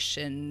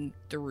PlayStation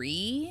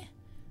 3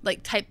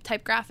 like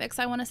type graphics,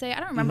 I want to say. I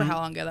don't remember how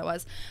long ago that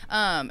was.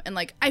 And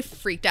like I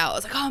freaked out. I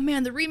was like, oh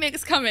man, the remake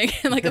is coming.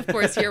 And like, of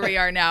course, here we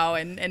are now,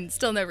 and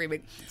still no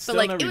remake. But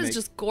like it was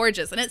just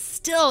gorgeous, and it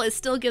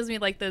still gives me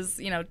like this,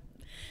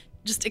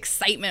 just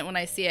excitement when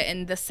I see it.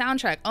 And the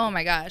soundtrack, oh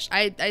my gosh,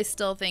 I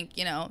still think,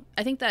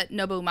 I think that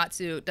Nobuo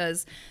Uematsu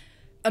does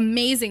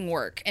amazing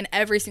work in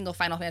every single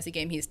Final Fantasy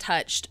game he's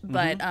touched.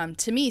 But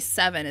to me,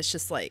 7 is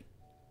just like,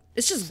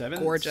 it's just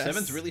gorgeous.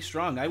 7's really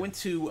strong. I went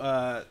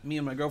to, me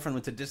and my girlfriend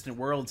went to Distant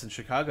Worlds in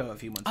Chicago a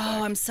few months back.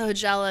 Oh, I'm so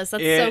jealous.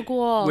 That's so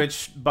cool.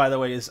 Which, by the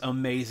way, is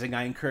amazing.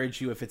 I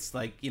encourage you, if it's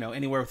like,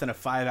 anywhere within a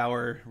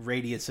 5-hour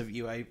radius of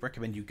you, I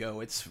recommend you go.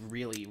 It's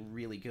really,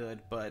 really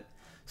good. But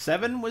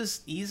 7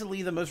 was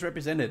easily the most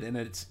represented, and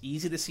it's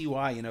easy to see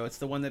why. It's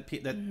the one that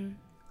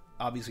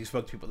obviously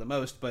spoke to people the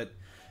most. But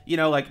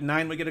like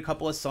 9 would get a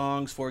couple of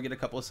songs, 4 would get a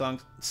couple of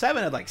songs.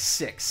 7 had like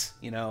 6.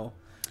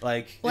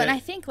 Like, well, and I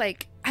think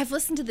like I've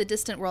listened to the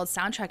Distant World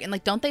soundtrack, and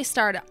like don't they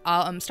start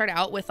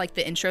out with like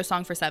the intro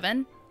song for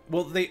 7?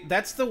 Well,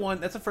 that's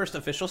the first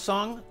official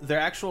song. Their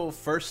actual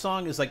first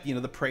song is like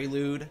the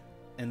prelude.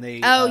 And they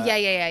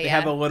they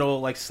have a little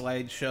like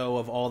slideshow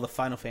of all the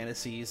Final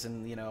Fantasies,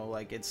 and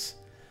like it's.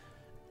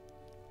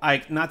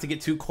 Not to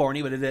get too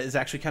corny, but it is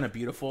actually kind of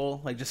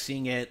beautiful. Like just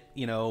seeing it,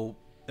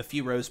 a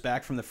few rows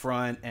back from the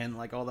front, and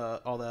like all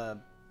the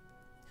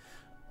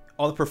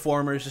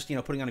performers just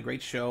putting on a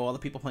great show. All the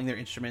people playing their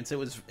instruments.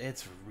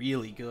 It's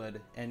really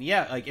good. And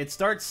yeah, like it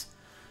starts.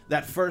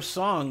 That first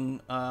song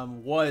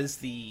was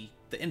the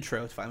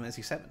intro to Final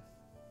Fantasy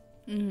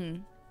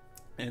VII.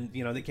 And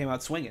they came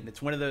out swinging.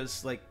 It's one of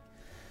those like,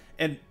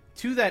 and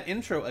to that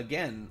intro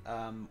again,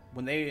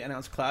 when they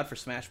announced Cloud for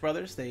Smash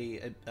Brothers,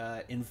 they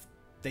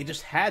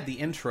just had the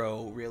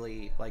intro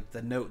really, like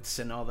the notes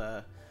and all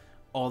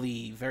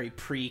the very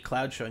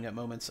pre-Cloud showing up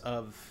moments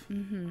of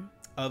the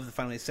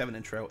Final Fantasy VII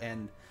intro.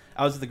 And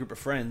I was with a group of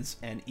friends,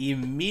 and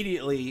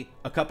immediately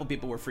a couple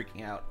people were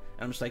freaking out.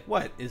 And I'm just like,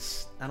 I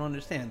don't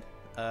understand.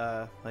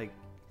 Like,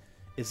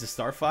 is this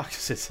Star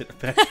Fox? Is it a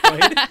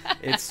Metroid?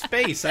 It's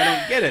space. I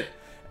don't get it.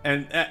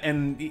 And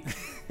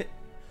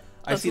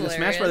I see hilarious. The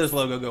Smash Brothers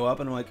logo go up,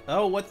 and I'm like,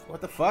 oh, what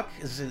the fuck?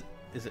 Is it?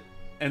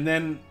 And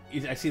then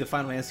I see the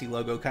Final Fantasy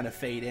logo kind of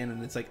fade in,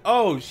 and it's like,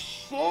 oh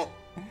shit!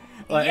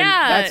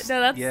 That's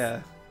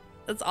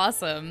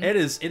awesome. It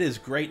is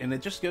great, and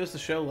it just goes to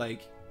show,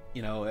 like,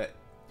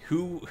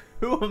 who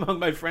among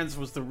my friends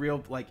was the real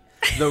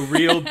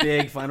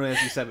big Final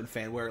Fantasy VII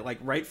fan, where like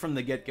right from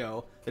the get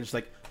go, they're just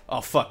like,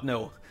 oh fuck,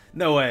 no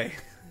way.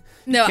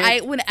 No,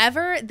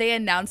 whenever they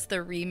announced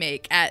the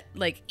remake at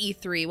like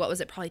E3, what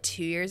was it, probably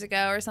 2 years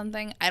ago or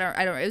something? I don't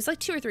it was like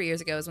 2 or 3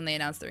 years ago is when they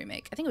announced the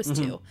remake. I think it was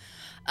 2.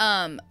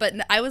 But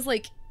I was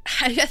like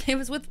I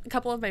was with a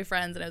couple of my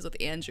friends and I was with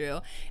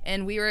Andrew,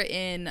 and we were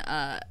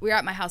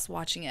at my house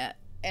watching it.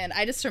 And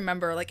I just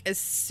remember, like, as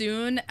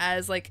soon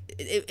as, like,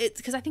 it's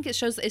because I think it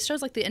shows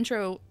like the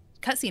intro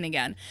cutscene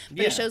again,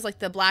 but it shows like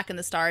the black and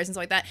the stars and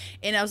stuff like that.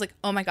 And I was like,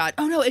 oh my god,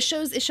 oh no, it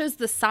shows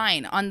the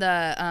sign on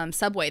the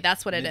subway.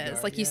 That's what it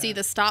is. Like, you see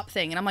the stop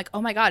thing, and I'm like,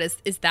 oh my god,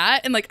 is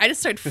that? And like, I just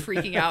started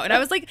freaking out, and I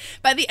was like,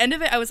 by the end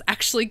of it, I was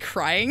actually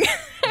crying.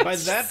 By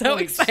that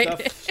point,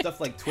 stuff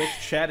like Twitch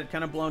chat had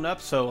kind of blown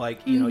up. So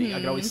like, you know, I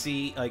could always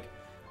see like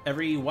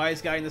every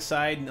wise guy in the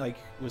side like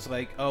was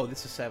like, oh,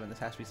 this is 7. This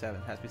has to be 7.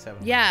 It has to be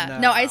 7. Yeah.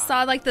 No, I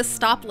saw like the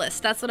stop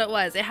list. That's what it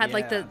was. It had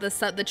like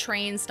the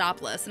train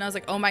stop list, and I was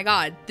like, oh my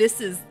god, this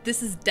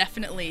is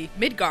definitely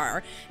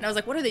Midgar. And I was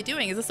like, what are they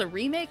doing? Is this a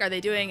remake? Are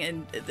they doing?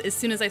 And as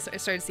soon as I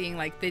started seeing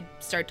like they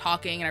start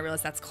talking, and I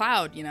realized that's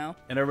Cloud, you know.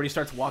 And everybody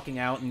starts walking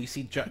out, and you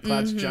see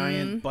Cloud's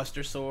giant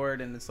Buster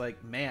Sword, and it's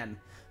like, man,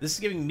 this is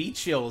giving me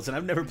chills, and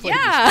I've never played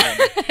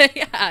this game.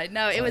 Yeah,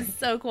 no, it was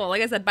so cool.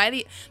 Like I said, by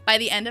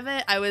the end of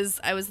it, I was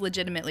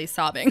legitimately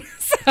sobbing.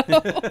 So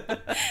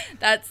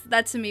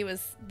that to me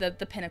was the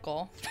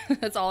pinnacle.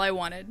 That's all I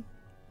wanted.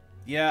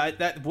 Yeah,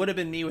 that would have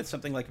been me with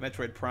something like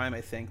Metroid Prime, I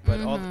think.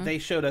 But they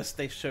showed us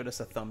a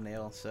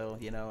thumbnail, so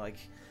you know, like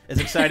as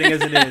exciting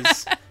as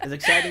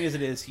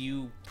it is,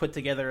 you put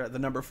together the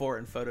number 4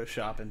 in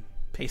Photoshop and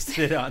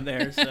pasted it on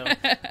there. So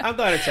I'm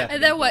glad it's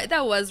happening.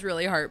 That was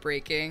really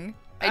heartbreaking.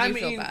 I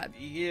mean, feel bad.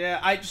 Yeah,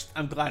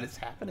 I'm glad it's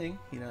happening.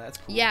 You know, that's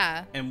cool.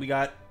 Yeah. And we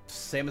got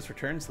Samus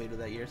Returns later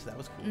that year, so that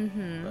was cool.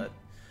 But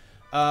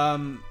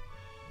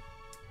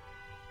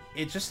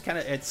it just kind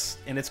of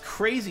it's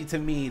crazy to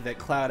me that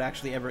Cloud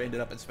actually ever ended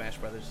up in Smash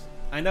Brothers.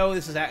 I know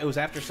it was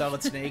after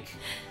Solid Snake,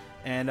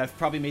 and I've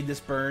probably made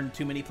this burn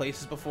too many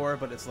places before,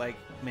 but it's like,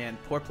 man,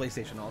 poor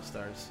PlayStation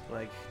All-Stars.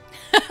 Like,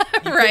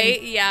 right?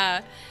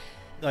 Yeah.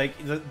 Like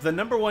the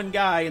number 1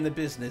 guy in the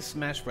business,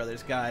 Smash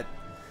Brothers, got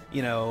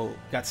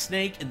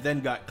Snake and then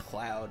got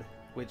Cloud,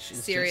 which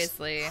is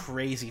seriously just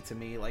crazy to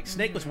me. Like,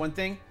 Snake was one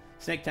thing.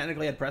 Snake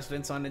technically had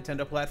precedence on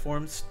Nintendo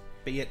platforms,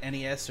 be it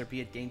NES or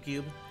be it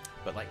GameCube,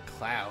 but like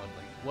Cloud,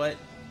 like what?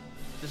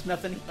 There's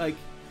nothing like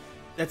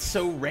that's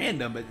so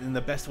random in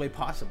the best way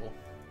possible.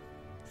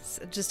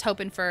 Just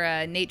hoping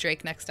for Nate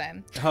Drake next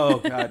time. Oh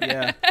god,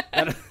 yeah,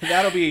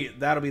 that'll be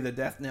the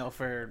death knell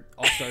for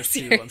All Stars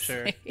 2, I'm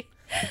sure.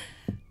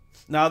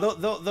 No,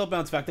 they'll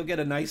bounce back. They'll get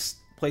a nice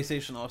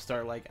PlayStation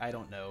All-Star, like, I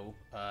don't know,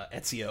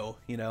 Ezio,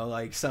 you know,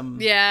 like some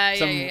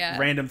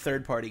random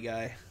third-party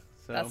guy.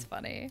 So that's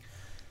funny.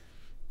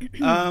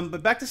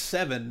 But back to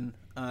 7,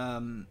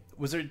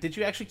 did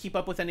you actually keep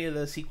up with any of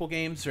the sequel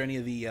games or any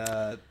of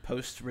the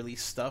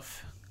post-release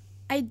stuff?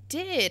 I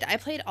did. I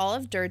played all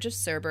of Dirge of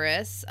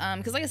Cerberus,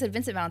 because like I said,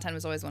 Vincent Valentine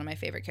was always one of my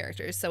favorite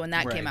characters, so when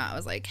that came out, I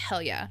was like,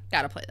 hell yeah,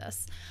 gotta play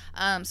this.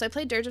 So I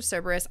played Dirge of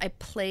Cerberus. I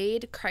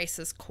played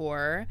Crisis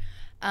Core.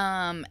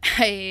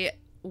 I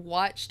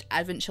watched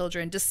Advent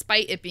Children,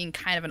 despite it being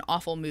kind of an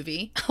awful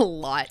movie, a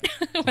lot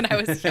when I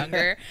was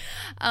younger.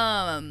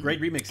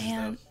 Great remixes,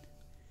 though.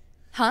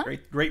 Huh?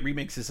 Great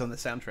remixes on the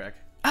soundtrack.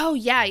 Oh,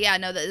 yeah.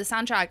 No, the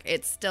soundtrack,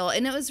 it's still...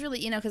 And it was really,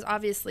 you know, because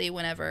obviously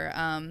whenever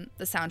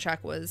the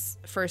soundtrack was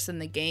first in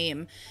the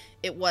game,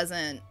 it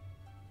wasn't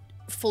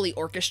fully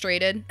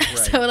orchestrated. Right.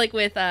 So, like,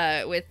 with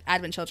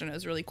Advent Children, it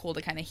was really cool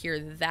to kind of hear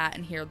that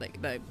and hear,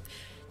 like,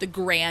 the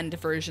grand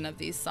version of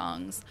these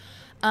songs.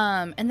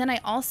 And then I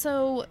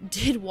also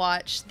did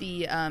watch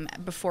the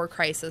Before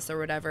Crisis or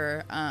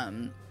whatever.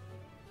 I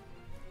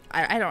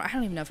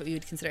don't even know if you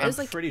would consider it.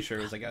 I'm pretty sure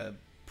it was like a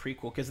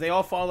prequel because they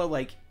all follow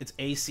like it's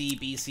AC,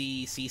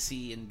 BC,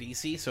 CC, and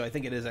DC. So I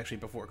think it is actually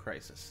Before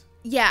Crisis.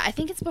 Yeah, I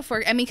think it's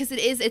before. I mean, because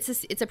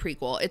it's a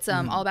prequel. It's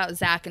all about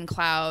Zack and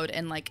Cloud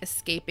and like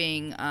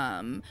escaping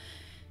kind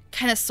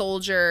of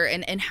Soldier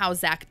and how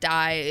Zack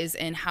dies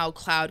and how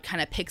Cloud kind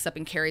of picks up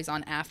and carries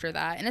on after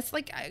that. And it's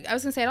like I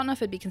was gonna say I don't know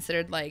if it'd be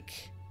considered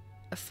like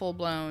a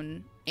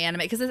full-blown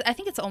anime because I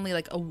think it's only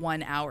like a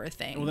 1 hour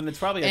thing. Well, then it's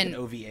probably like an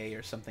OVA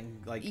or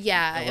something like.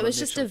 Yeah, it was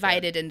just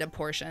divided into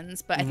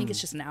portions, but I think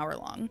it's just an hour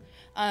long.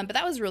 But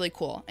that was really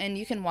cool, and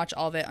you can watch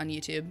all of it on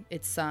YouTube.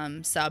 It's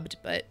subbed,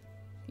 but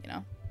you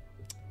know.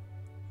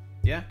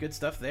 Yeah, good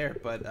stuff there.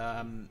 But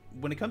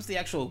when it comes to the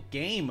actual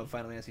game of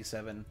Final Fantasy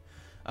VII,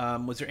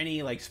 was there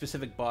any like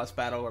specific boss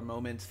battle or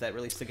moments that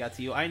really stuck out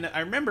to you? I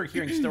remember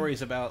hearing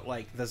stories about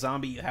like the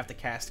zombie you have to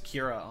cast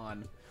Kira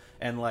on.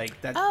 And like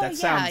that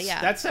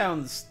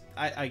sounds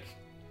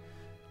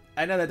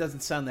I know that doesn't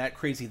sound that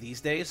crazy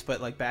these days,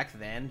 but like back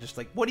then, just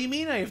like, what do you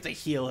mean I have to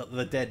heal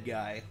the dead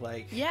guy?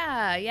 Like,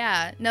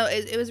 yeah. No,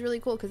 it was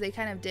really cool because they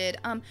kind of did.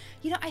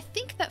 You know, I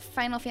think that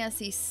Final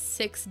Fantasy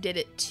VI did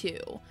it too.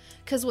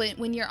 Because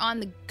when you're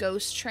on the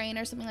ghost train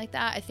or something like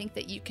that, I think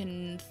that you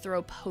can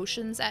throw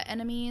potions at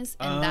enemies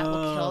and that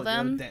will kill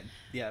them.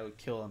 It would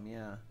kill them.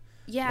 Yeah.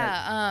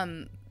 Yeah.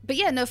 But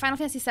yeah, no, Final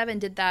Fantasy VII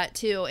did that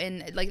too,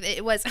 and like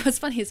it was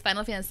funny. Is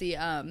Final Fantasy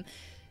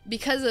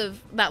because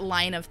of that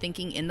line of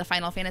thinking in the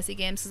Final Fantasy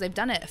games, because I've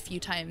done it a few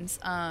times,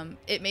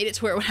 it made it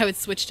to where when I would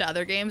switch to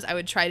other games, I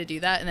would try to do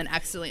that and then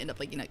accidentally end up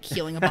like,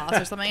 killing a boss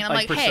or something. And I'm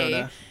like,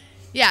 hey,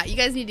 yeah, you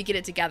guys need to get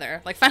it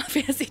together. Like Final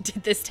Fantasy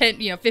did this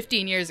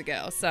 15 years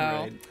ago. So,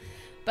 right.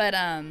 But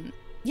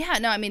yeah,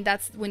 no, I mean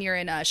that's when you're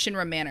in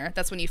Shinra Manor.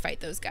 That's when you fight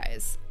those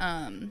guys.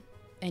 And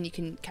you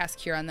can cast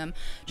Cure on them.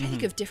 I'm trying to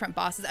think of different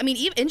bosses. I mean,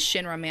 even in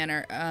Shinra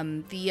Manor,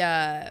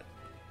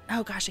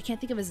 oh gosh, I can't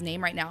think of his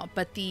name right now,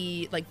 but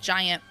the like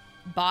giant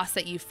boss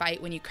that you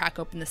fight when you crack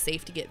open the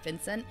safe to get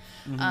Vincent,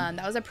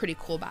 that was a pretty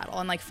cool battle.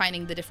 And like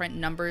finding the different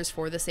numbers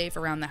for the safe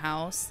around the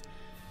house.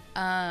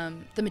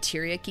 The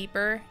Materia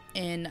Keeper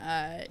in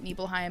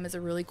Nibelheim is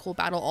a really cool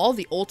battle. All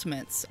the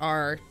ultimates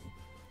are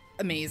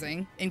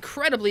amazing,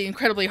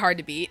 incredibly hard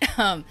to beat.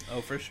 Oh,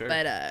 for sure.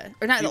 But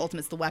or not the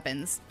ultimates, the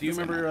weapons. Do you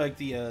remember like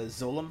the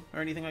Zolom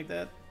or anything like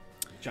that?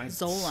 Giant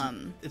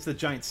Zolom. It's the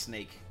giant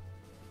snake.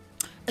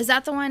 Is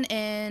that the one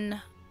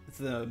in? It's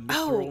the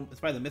Mithril, It's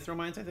by the Mithril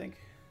mines, I think.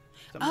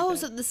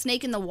 So the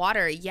snake in the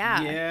water.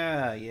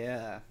 Yeah.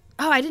 Yeah.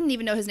 Oh, I didn't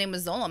even know his name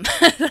was Zolom.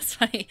 That's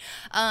funny.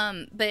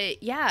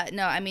 But yeah,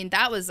 no, I mean,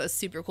 that was a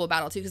super cool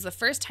battle too, because the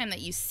first time that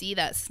you see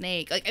that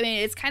snake, like, I mean,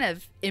 it's kind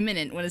of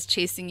imminent when it's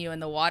chasing you in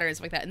the water and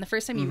stuff like that. And the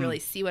first time you really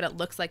see what it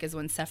looks like is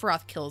when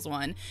Sephiroth kills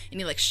one and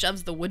he like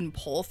shoves the wooden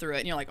pole through it.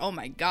 And you're like, oh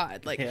my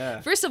God. Like,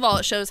 First of all,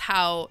 it shows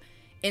how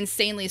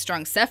insanely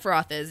strong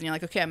Sephiroth is. And you're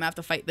like, okay, I'm gonna have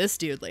to fight this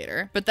dude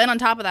later. But then on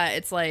top of that,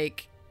 it's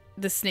like,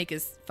 the snake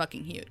is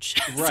fucking huge.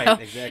 Right,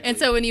 exactly. And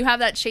so when you have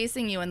that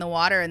chasing you in the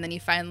water and then you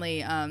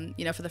finally,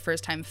 for the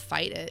first time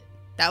fight it,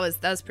 that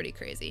was pretty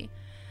crazy.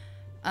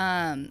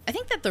 I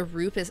think that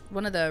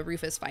one of the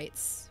Rufus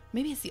fights,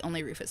 maybe it's the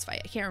only Rufus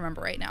fight, I can't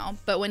remember right now,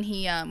 but when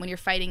when you're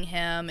fighting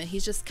him and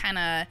he's just kind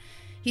of,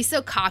 he's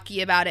so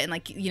cocky about it and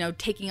like,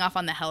 taking off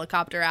on the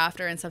helicopter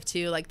after and stuff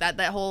too, like that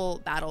whole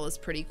battle is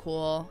pretty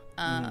cool.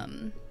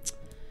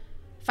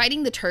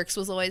 Fighting the Turks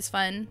was always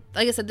fun.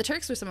 Like I said, the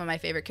Turks were some of my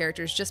favorite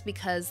characters just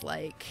because,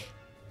 like,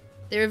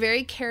 they were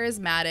very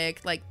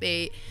charismatic. Like,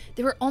 they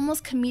were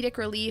almost comedic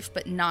relief,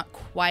 but not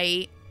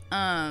quite.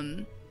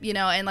 And,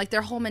 like,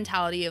 their whole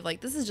mentality of, like,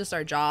 this is just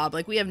our job.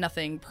 Like, we have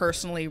nothing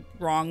personally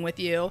wrong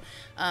with you.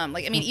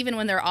 Like, I mean, even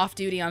when they're off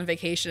duty on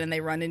vacation and they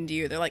run into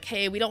you, they're like,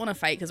 hey, we don't want to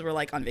fight because we're,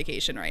 like, on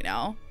vacation right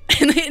now.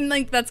 and,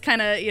 like, that's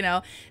kind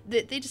of,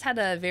 they just had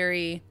a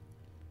very...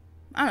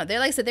 I don't know.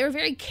 Like I said, they were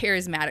very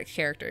charismatic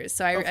characters,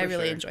 so I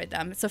really enjoyed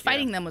them. So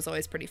fighting them was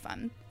always pretty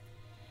fun.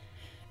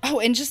 Oh,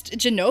 and just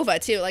Jenova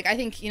too. Like I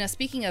think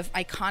speaking of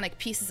iconic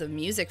pieces of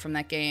music from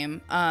that game.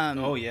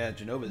 Oh yeah,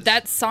 Jenova.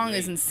 That song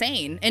is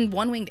insane, and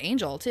One Winged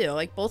Angel too.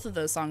 Like both of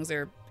those songs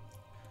are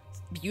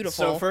beautiful.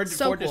 So for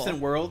cool. Distant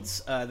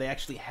Worlds, they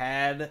actually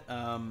had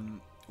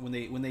when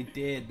they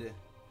did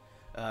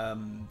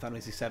Final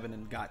Fantasy VII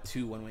and got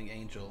to One Winged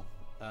Angel,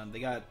 they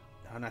got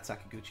not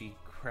Sakaguchi.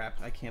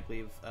 Crap, I can't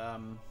believe.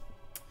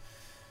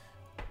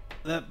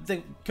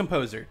 The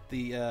composer,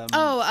 Nobuo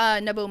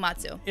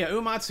Uematsu. Yeah,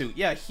 Uematsu.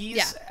 Yeah,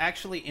 he's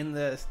actually in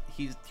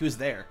he was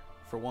there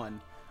for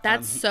one.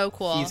 That's so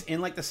cool. He's in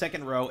like the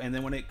second row, and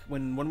then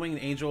when One Winged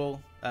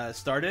Angel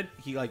started,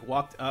 he like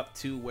walked up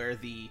to where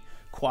the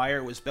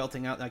choir was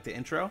belting out like the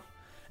intro,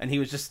 and he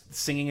was just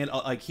singing it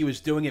like he was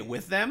doing it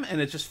with them,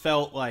 and it just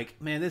felt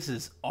like, man, this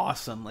is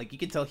awesome. Like you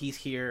can tell he's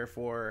here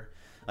for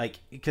like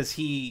because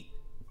he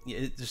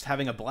just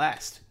having a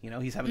blast.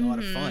 He's having a lot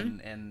of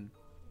fun and.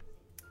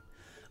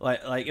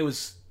 Like it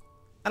was,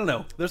 I don't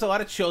know. There's a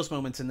lot of chills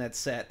moments in that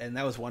set, and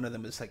that was one of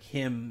them. Is like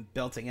him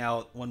belting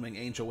out One Winged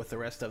Angel with the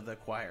rest of the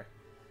choir,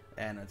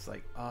 and it's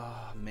like,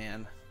 oh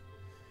man.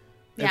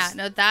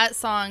 That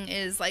song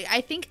is like,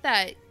 I think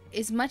that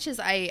as much as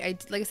I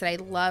like I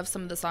said, I love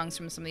some of the songs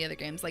from some of the other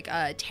games. Like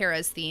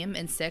Terra's theme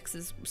in 6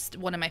 is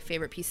one of my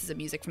favorite pieces of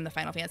music from the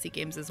Final Fantasy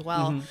games as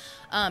well.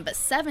 But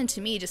 7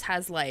 to me just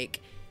has like.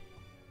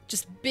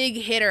 Just big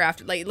hit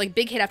after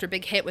big hit after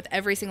big hit with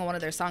every single one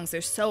of their songs.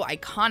 They're so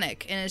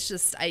iconic, and it's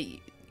just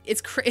it's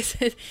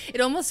crazy.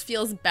 It almost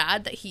feels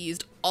bad that he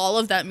used all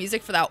of that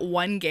music for that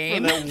one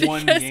game.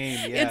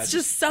 It's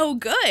just so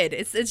good.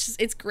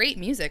 It's great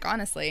music,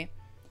 honestly.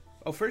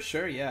 Oh, for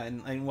sure, yeah.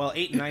 And while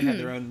 8 and 9 had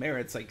their own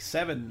merits, like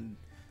 7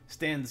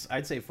 stands,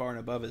 I'd say, far and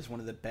above as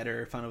one of the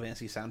better Final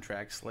Fantasy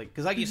soundtracks. Like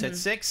because, like you said,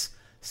 6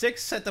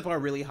 set the bar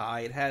really high.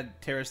 It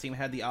had Terra's theme, it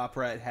had the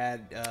opera, it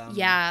had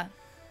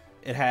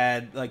It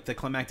had like the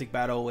climactic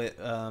battle with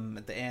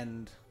at the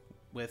end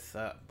with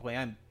boy,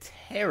 I'm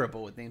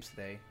terrible with names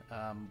today.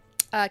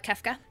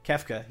 Kefka.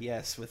 Kefka,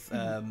 yes, with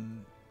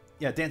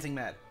Dancing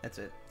Mad. That's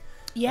it.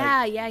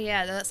 Yeah,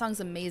 that song's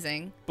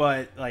amazing.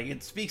 But like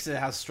it speaks to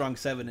how strong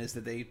 7 is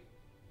that they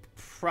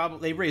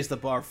raised the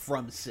bar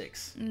from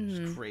 6.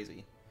 It's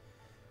crazy.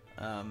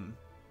 And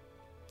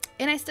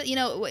I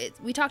still,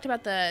 we talked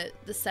about the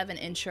 7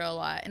 intro a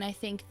lot, and I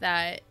think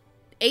that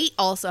 8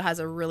 also has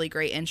a really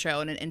great intro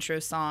and an intro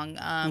song.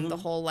 The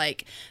whole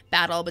like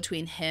battle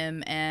between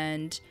him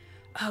and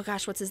oh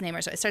gosh, what's his name?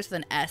 It starts with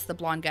an S. The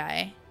blonde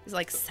guy. He's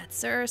like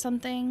Setzer or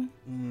something.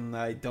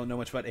 I don't know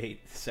much about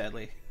 8,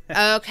 sadly.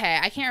 Okay,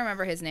 I can't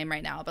remember his name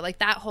right now, but like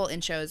that whole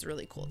intro is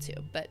really cool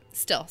too. But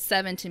still,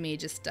 7 to me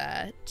just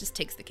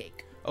takes the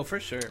cake. Oh, for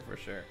sure, for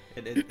sure.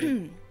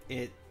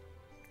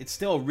 It's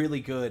still a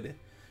really good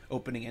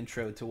opening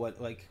intro to what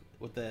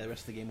the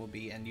rest of the game will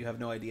be, and you have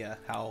no idea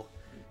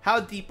how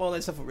deep all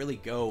that stuff will really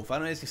go.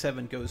 Final Fantasy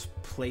VII goes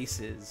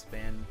places,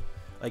 man.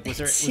 Like, was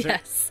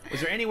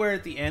there anywhere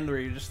at the end where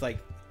you're just like,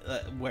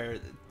 where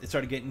it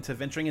started getting to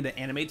venturing into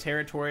anime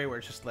territory, where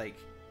it's just like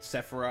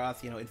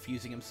Sephiroth,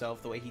 infusing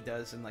himself the way he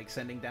does, and like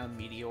sending down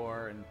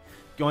Meteor and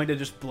going to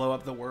just blow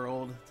up the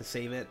world to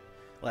save it?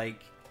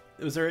 Like,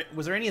 was there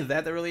any of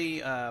that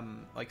really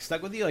like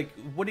stuck with you? Like,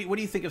 what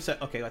do you think of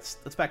Okay, let's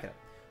back it up.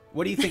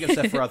 What do you think of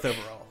Sephiroth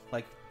overall?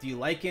 Like, do you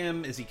like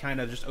him? Is he kind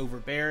of just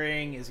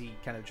overbearing? Is he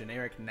kind of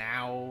generic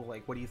now?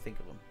 Like, what do you think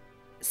of him?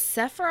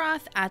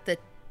 Sephiroth at the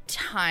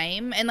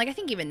time, and like I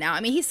think even now, I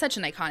mean, he's such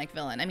an iconic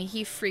villain. I mean,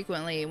 he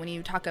frequently, when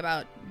you talk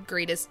about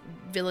greatest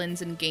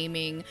villains in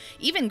gaming,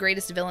 even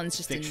greatest villains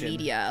just Fiction. In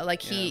media,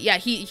 like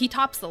he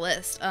tops the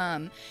list.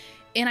 And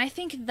I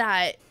think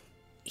that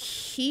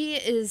he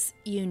is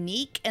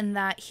unique in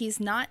that he's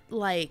not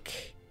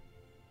like,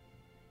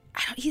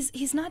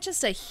 he's not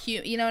just a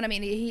human, you know what I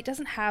mean? He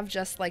doesn't have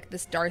just like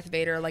this Darth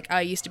Vader, like,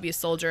 I used to be a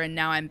soldier and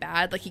now I'm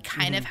bad. Like, he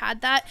kind of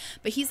had that,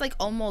 but he's like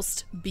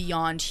almost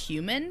beyond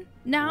human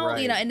now,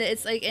 right. And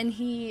it's like, and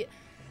you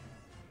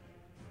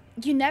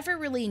never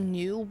really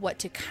knew what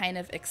to kind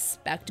of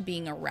expect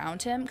being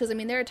around him. Because I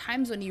mean, there are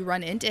times when you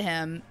run into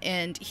him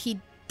and he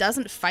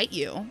doesn't fight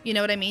you, you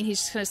know what I mean?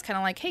 He's just kind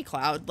of like, hey,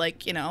 Cloud,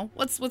 like,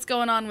 what's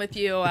going on with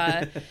you?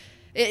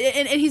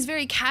 And he's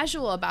very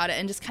casual about it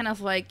and just kind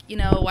of like,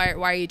 why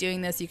are you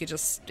doing this? You could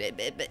just,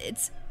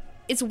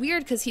 it's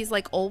weird because he's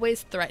like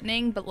always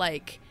threatening, but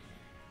like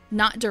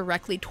not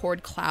directly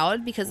toward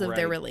Cloud because of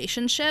their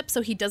relationship.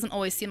 So he doesn't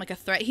always seem like a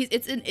threat.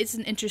 It's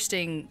an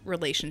interesting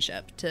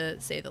relationship, to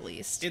say the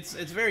least. It's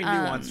very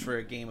nuanced for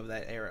a game of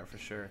that era, for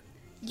sure.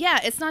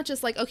 Yeah, it's not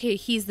just like, okay,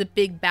 he's the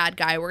big bad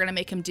guy, we're gonna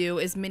make him do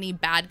as many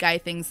bad guy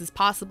things as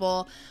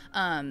possible.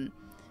 And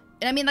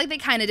I mean, like, they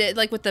kind of did,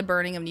 like, with the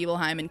burning of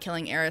Nibelheim and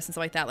killing Eris and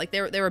stuff like that. Like,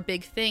 there were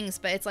big things,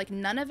 but it's like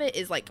none of it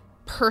is like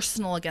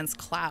personal against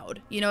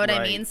Cloud. You know what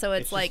I mean? So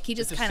it's like he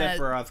just kind of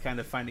Sephiroth kind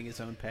of finding his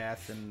own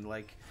path and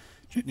like,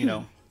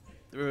 a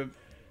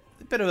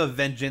bit of a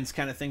vengeance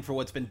kind of thing for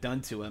what's been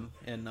done to him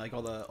and like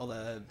all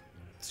the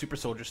super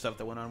soldier stuff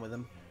that went on with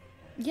him.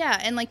 Yeah,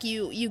 and like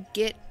you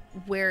get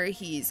where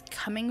he's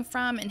coming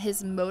from, and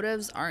his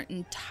motives aren't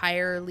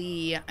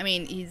entirely, I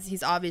mean,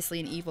 he's obviously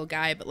an evil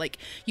guy, but like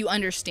you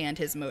understand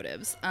his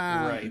motives,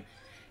 right?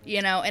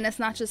 And it's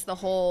not just the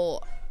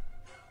whole,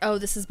 oh,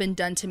 this has been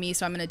done to me,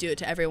 so I'm gonna do it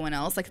to everyone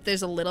else. Like,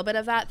 there's a little bit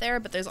of that there,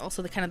 but there's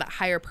also the kind of that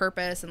higher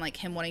purpose and like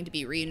him wanting to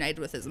be reunited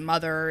with his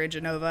mother,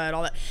 Genova, and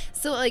all that.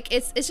 So like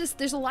it's just,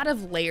 there's a lot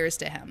of layers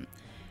to him,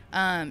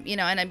 and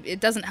it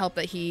doesn't help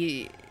that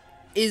he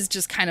is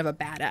just kind of a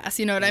badass,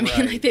 you know what I mean?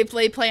 Right. Like,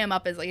 they play him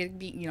up as like,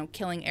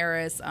 killing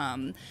Eris,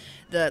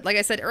 like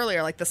I said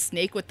earlier, like the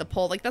snake with the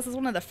pole, like this is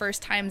one of the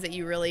first times that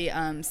you really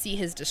see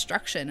his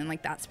destruction, and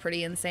like that's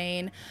pretty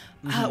insane.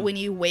 When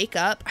you wake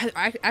up,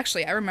 I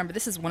remember,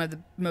 this is one of the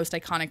most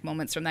iconic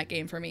moments from that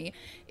game for me,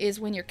 is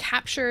when you're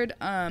captured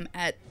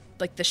at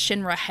like the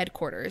Shinra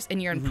headquarters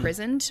and you're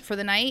imprisoned for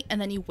the night, and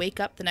then you wake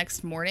up the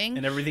next morning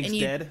and everything's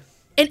dead.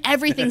 And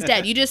everything's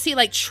dead. You just see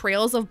like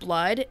trails of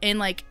blood, and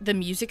like the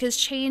music has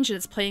changed, and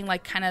it's playing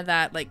like kind of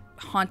that like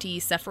haunty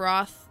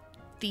Sephiroth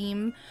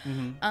theme.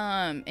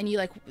 And you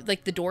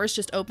like the doors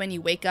just open,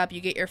 you wake up, you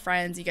get your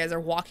friends, you guys are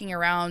walking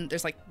around,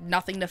 there's like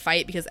nothing to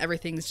fight because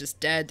everything's just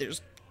dead,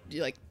 there's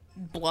like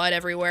blood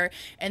everywhere,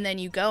 and then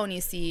you go and you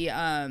see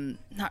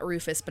not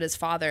Rufus but his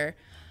father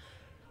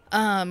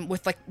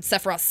with like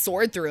Sephiroth's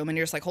sword through him, and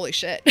you're just like, holy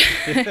shit.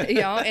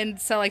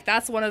 And so like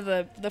that's one of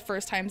the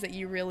first times that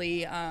you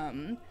really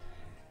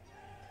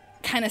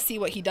kind of see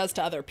what he does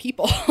to other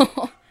people.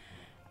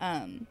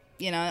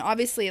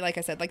 Obviously, like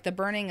I said, like the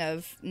burning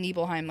of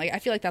Nibelheim, like I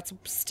feel like that's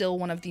still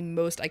one of the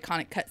most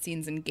iconic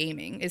cutscenes in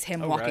gaming, is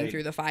him walking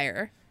through the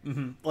fire.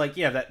 Like,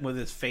 yeah, that with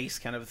his face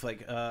kind of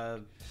like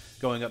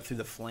going up through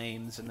the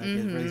flames, and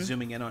then really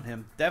zooming in on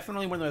him.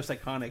 Definitely one of the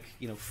most iconic,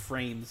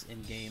 frames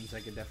in games I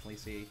could definitely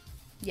see.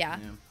 Yeah.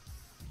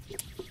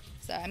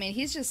 So I mean,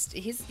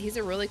 he's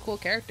a really cool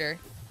character.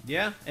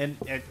 Yeah, and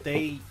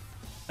they,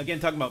 again,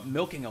 talking about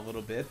milking a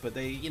little bit, but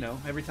they,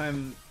 every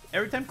time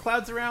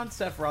Cloud's around,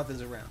 Sephiroth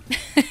is around.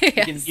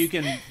 Yes. You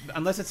can,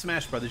 unless it's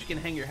Smash Brothers, you can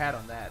hang your hat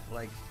on that.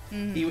 Like,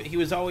 he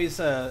was always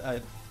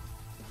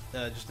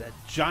just a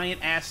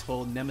giant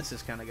asshole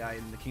nemesis kind of guy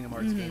in the Kingdom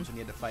Hearts games when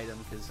you had to fight him,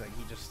 because like,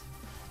 he just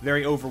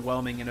very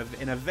overwhelming in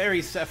a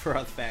very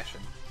Sephiroth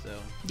fashion. So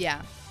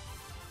yeah.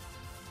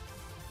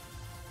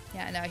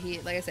 Yeah, no,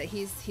 like I said,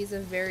 he's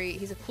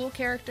a cool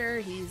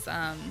character. He's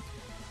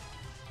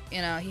he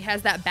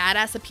has that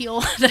badass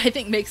appeal that I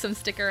think makes him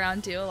stick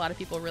around too. A lot of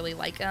people really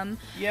like him.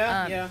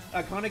 Yeah,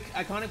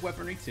 iconic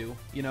weaponry too.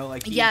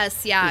 Like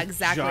yes, yeah,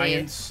 exactly.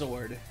 Giant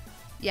sword.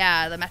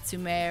 Yeah, the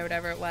Matsume or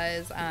whatever it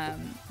was.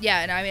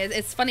 Yeah, and I mean,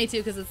 it's funny too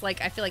because it's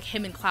like I feel like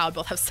him and Cloud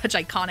both have such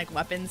iconic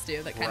weapons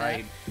too that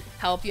kind of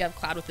help. You have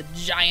Cloud with a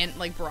giant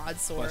like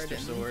broadsword,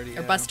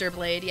 or Buster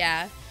Blade,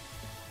 yeah.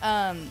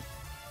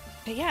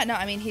 But yeah, no,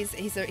 I mean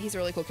he's a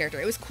really cool character.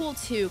 It was cool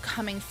too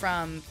coming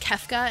from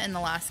Kefka in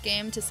the last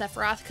game to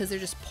Sephiroth because they're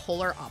just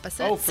polar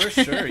opposites. Oh, for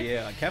sure,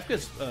 yeah.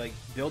 Kefka's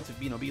built to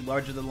be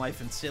larger than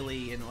life and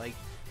silly and like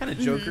kind of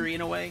jokery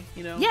in a way,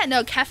 you know. Yeah,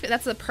 no, Kefka.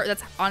 That's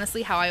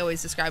honestly how I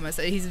always describe him.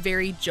 He's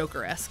very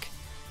Joker-esque,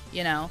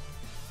 you know.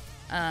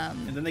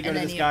 And then they go to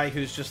this guy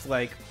who's just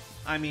like,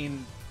 I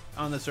mean,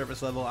 on the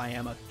surface level, I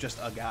am just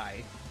a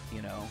guy,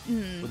 you know,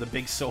 with a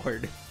big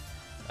sword.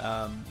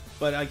 But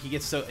like he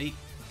gets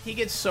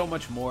so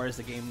much more as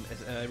the game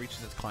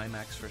reaches its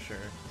climax for sure.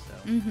 So.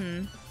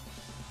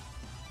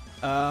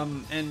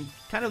 And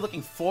kind of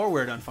looking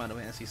forward on Final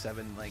Fantasy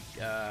VII, like.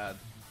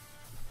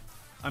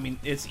 I mean,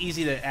 it's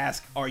easy to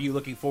ask, are you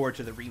looking forward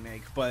to the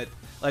remake? But,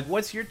 like,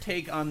 what's your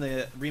take on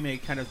the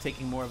remake kind of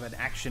taking more of an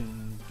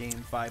action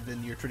game vibe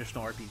than your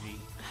traditional RPG?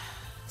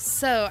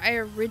 So, I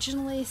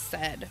originally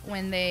said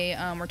when they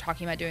were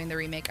talking about doing the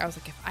remake, I was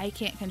like, if I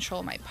can't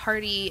control my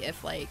party,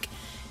 if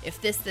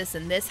this,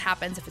 and this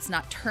happens, if it's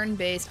not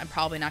turn-based, I'm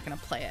probably not going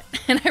to play it.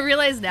 And I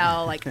realize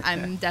now, like,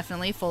 I'm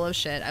definitely full of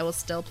shit. I will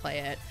still play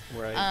it.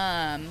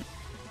 Right.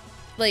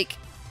 Like,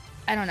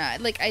 I don't know.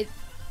 Like,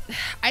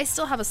 I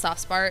still have a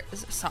soft spot.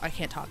 I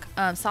can't talk.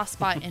 Soft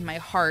spot in my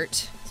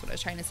heart. That's what I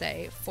was trying to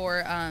say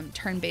for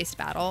turn-based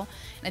battle,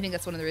 and I think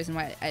that's one of the reasons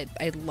why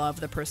I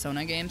love the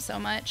Persona games so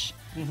much.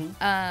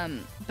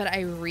 But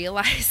I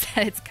realize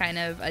that it's kind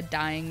of a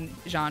dying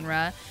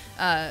genre.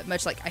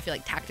 Much like I feel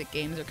like tactic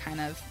games are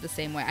kind of the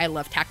same way. I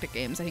love tactic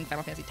games. I think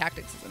Final Fantasy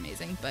Tactics is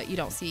amazing, but you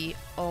don't see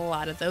a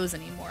lot of those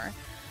anymore.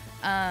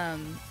 But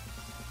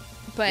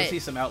you'll see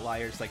some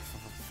outliers like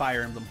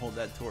Fire Emblem hold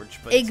that torch,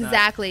 but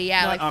exactly,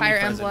 yeah, like Fire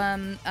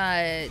Emblem,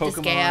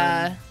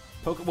 Disgaea.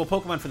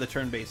 Pokemon for the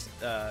turn-based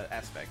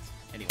aspect,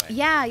 anyway.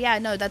 Yeah,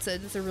 no, that's a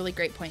really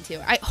great point too.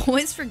 I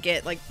always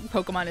forget like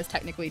Pokemon is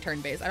technically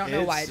turn-based. I don't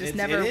know why. It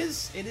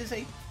is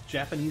a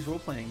Japanese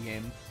role-playing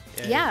game.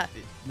 Yeah,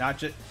 not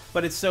just,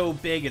 but it's so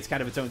big, it's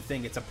kind of its own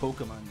thing. It's a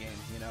Pokemon game,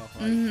 you know.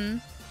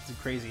 Like, it's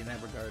crazy in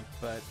that regard,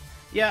 but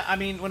yeah, I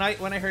mean, when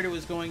I heard it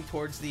was going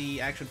towards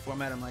the action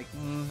format, I'm like,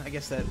 I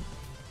guess that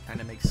kind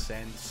of makes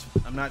sense.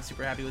 I'm not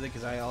super happy with it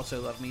because I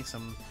also love me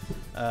some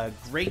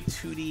great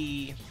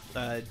 2D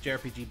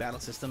JRPG battle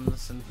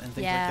systems and things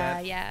like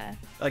that. Yeah.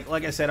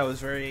 Like I said, I was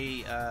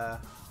very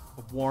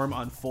warm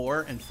on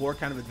 4, and 4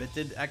 kind of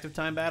invented active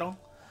time battle.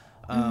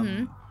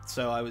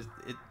 So I was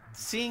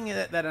seeing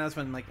that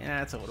announcement. I'm like,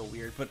 it's a little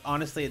weird. But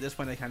honestly, at this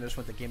point, I kind of just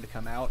want the game to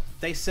come out.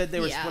 They said they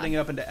were splitting it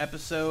up into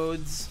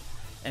episodes,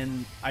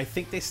 and I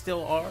think they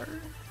still are.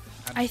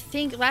 I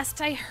think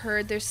last I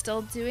heard, they're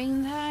still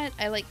doing that.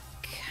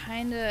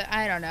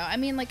 I don't know. I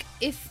mean, like,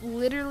 if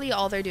literally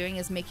all they're doing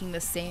is making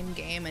the same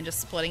game and just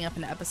splitting up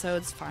into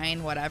episodes,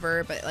 fine,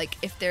 whatever. But, like,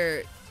 if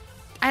they're...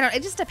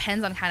 it just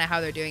depends on kind of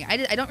how they're doing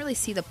it. I don't really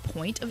see the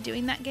point of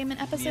doing that game in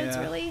episodes,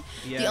 really.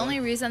 Yeah. The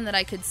only reason that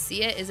I could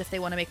see it is if they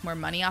want to make more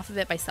money off of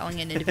it by selling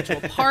in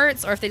individual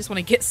parts, or if they just want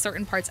to get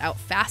certain parts out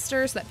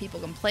faster so that people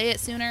can play it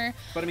sooner.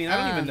 But, I mean,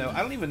 I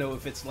don't even know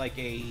if it's, like,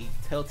 a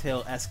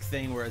Telltale-esque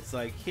thing where it's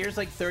like, here's,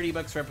 like,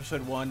 $30 for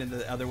episode 1 and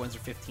the other ones are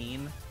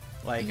 $15.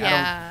 Like,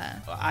 yeah.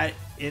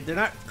 They're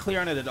not clear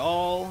on it at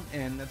all,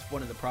 and that's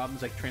one of the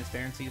problems. Like,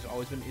 transparency has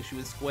always been an issue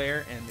with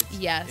Square, and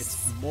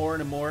it's more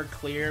and more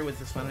clear with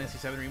this Final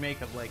Fantasy VII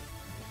remake of like,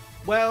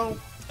 well,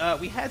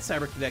 we had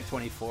CyberConnect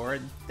 24,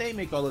 and they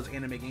make all those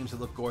anime games that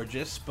look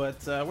gorgeous,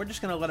 but we're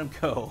just gonna let them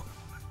go.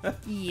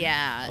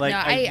 Yeah, like, no,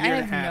 I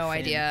have no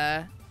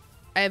idea.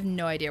 I have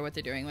no idea what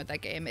they're doing with that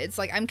game. It's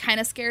like I'm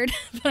kind of scared,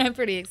 but I'm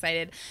pretty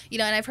excited. You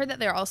know, and I've heard that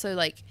they're also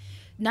like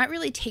not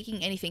really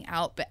taking anything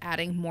out, but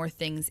adding more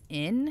things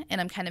in. And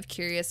I'm kind of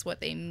curious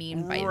what they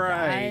mean by that.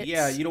 Right,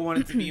 yeah. You don't want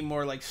it to be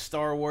more like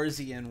Star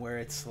Warsian, where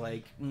it's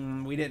like,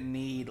 we didn't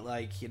need,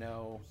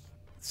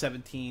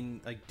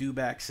 17,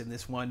 dewbacks in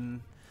this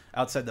one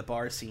outside the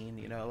bar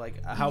scene,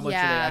 Like, how much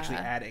are they actually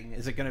adding?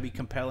 Is it going to be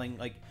compelling?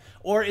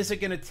 Or is it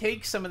going to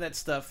take some of that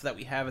stuff that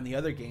we have in the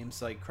other games,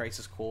 like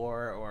Crisis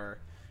Core or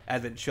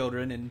Advent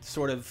Children, and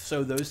sort of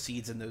sow those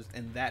seeds in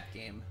that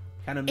game?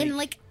 Kind of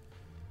make...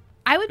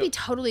 I would be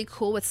totally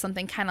cool with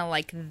something kind of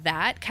like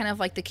that, kind of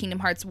like the Kingdom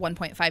Hearts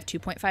 1.5,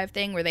 2.5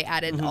 thing where they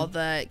added all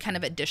the kind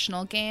of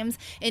additional games.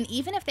 And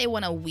even if they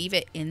want to weave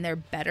it in there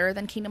better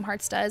than Kingdom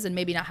Hearts does and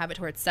maybe not have it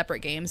to where it's separate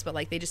games, but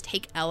they just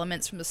take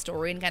elements from the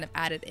story and kind of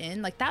add it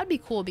in, that would be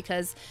cool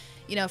because,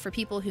 for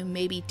people who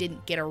maybe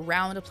didn't get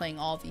around to playing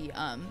all the,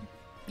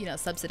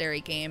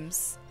 subsidiary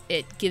games,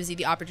 it gives you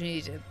the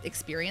opportunity to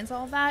experience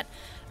all of that.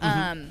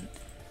 I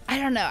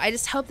don't know. I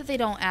just hope that they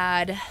don't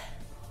add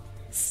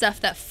stuff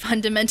that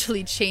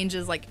fundamentally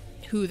changes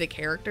who the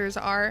characters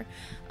are.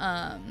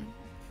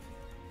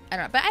 I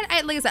don't know. But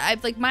I like I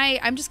said,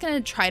 I'm just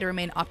gonna try to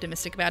remain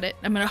optimistic about it.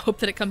 I'm gonna hope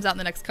that it comes out in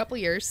the next couple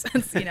years.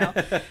 You know,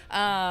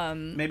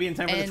 maybe in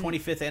time for the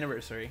 25th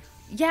anniversary.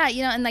 Yeah,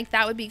 you know, and like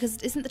that would be because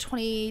isn't the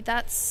 20?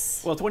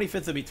 That's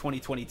 25th would be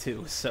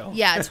 2022. So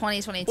yeah,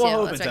 2022.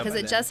 Well, that's right, because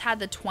it just had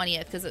the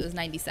 20th because it was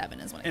 97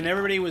 is when. And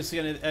everybody was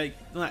gonna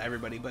not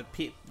everybody, but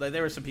like,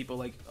 there were some people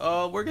like,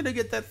 oh, we're gonna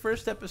get that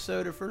first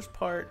episode or first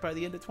part by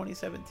the end of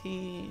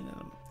 2017. And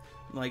I'm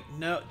like,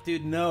 no,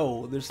 dude,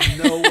 no, there's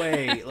no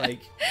way.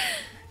 Like,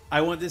 I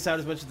want this out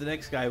as much as the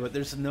next guy, but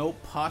there's no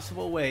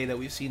possible way that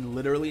we've seen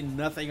literally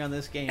nothing on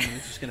this game and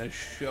it's just gonna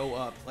show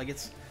up. Like,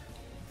 it's.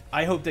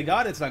 I hope to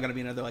God it's not going to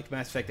be another like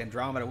Mass Effect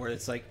Andromeda where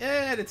it's like,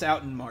 it's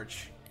out in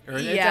March or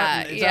it's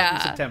out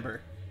in September.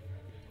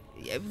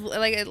 Yeah,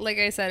 like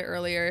I said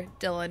earlier,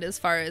 Dylan, as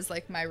far as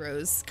like my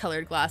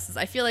rose-colored glasses,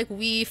 I feel like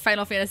we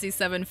Final Fantasy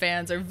VII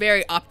fans are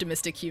very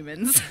optimistic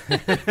humans.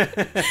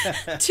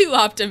 Too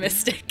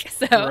optimistic.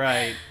 So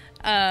right.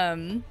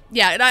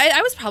 Yeah, and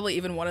I was probably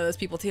even one of those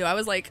people too. I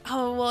was like,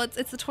 oh well,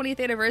 it's the 20th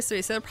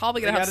anniversary, so they're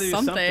probably gonna have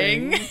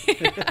something.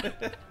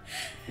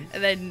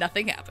 And then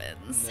nothing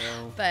happens.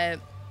 No. But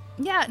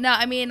yeah, no,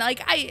 I mean,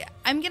 like,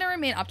 I'm gonna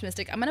remain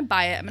optimistic. I'm gonna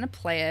buy it. I'm gonna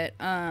play it.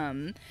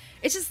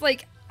 It's just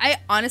like, I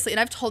honestly, and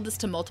I've told this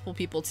to multiple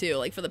people too,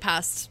 like for the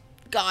past,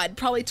 God,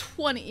 probably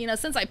 20, you know,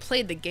 since I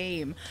played the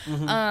game.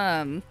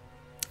 Mm-hmm.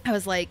 I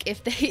was like,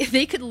 if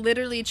they could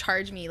literally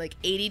charge me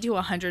like $80 to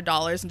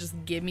 $100 and just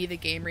give me the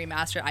game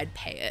remastered, I'd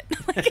pay it.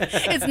 Like,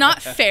 it's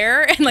not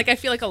fair, and like I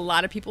feel like a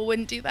lot of people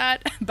wouldn't do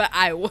that, but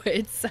I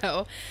would.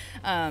 So,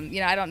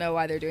 you know, I don't know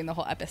why they're doing the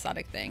whole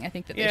episodic thing. I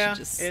think that they should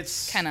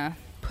just kind of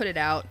put it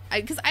out.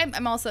 Because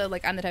I'm also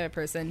like, I'm the type of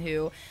person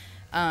who,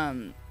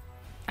 I'm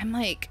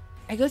like,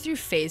 I go through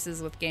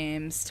phases with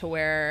games to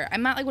where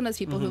I'm not like one of those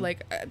people who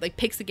like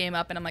picks a game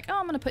up and I'm like, oh,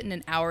 I'm gonna put in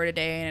an hour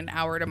today and an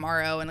hour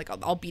tomorrow and like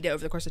I'll beat it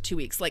over the course of 2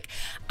 weeks. Like,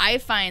 I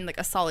find like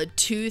a solid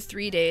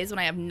 2-3 days when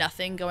I have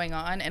nothing going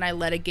on and I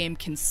let a game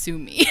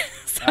consume me.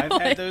 So, I've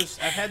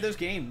had those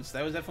games.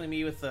 That was definitely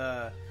me with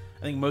I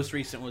think most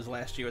recent was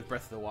last year with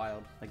Breath of the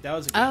Wild. Like, that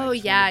was a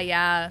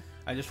game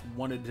I just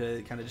wanted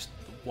to kind of just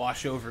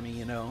wash over me,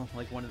 you know,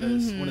 like one of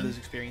those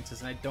experiences,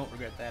 and I don't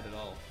regret that at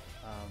all.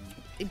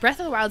 Breath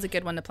of the Wild is a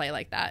good one to play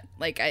like that.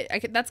 Like, I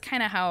could, that's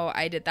kind of how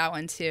I did that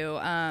one too.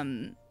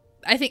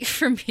 I think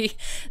for me,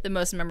 the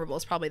most memorable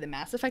is probably the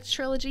Mass Effect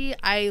trilogy.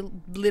 I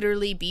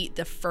literally beat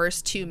the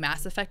first 2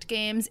 Mass Effect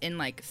games in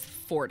like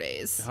 4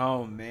 days.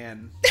 Oh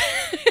man,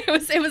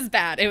 it was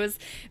bad. It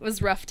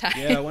was rough time.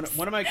 Yeah, one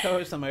of my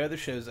co-hosts on my other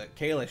shows,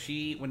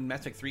 Kayla, when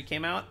Mass Effect 3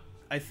 came out,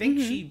 I think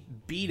she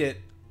beat it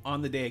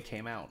on the day it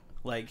came out.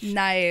 Like,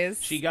 nice.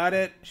 She got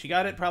it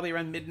probably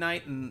around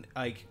midnight, and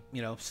like,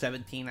 you know,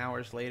 17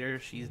 hours later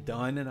she's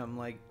done, and I'm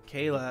like,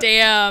 Kayla,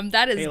 damn,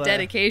 that is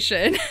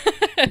dedication.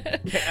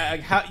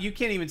 How you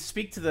can't even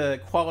speak to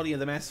the quality of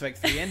the Mass Effect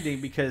 3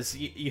 ending because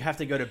you have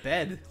to go to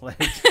bed.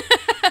 Like,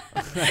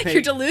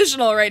 you're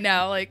delusional right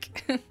now.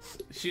 Like,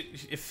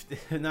 if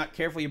not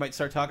careful, you might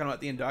start talking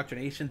about the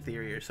indoctrination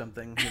theory or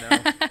something, you know.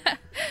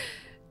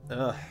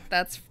 Ugh.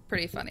 That's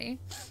pretty funny.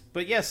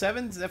 But yeah,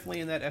 7's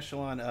definitely in that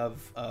echelon of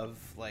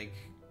like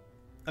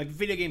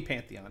video game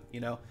pantheon,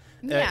 you know.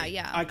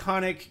 Yeah.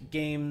 Iconic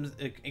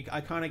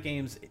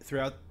games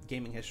throughout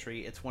gaming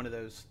history. It's one of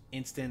those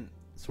instant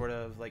sort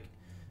of like,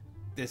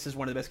 this is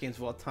one of the best games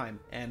of all time.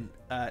 And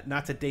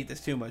not to date this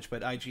too much,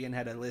 but IGN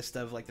had a list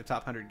of like the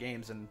top 100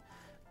 games, and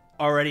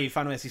already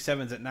Final Fantasy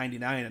VII's at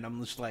 99, and I'm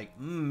just like,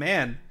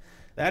 man,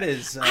 that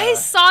is. I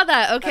saw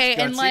that. Okay,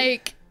 and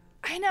like,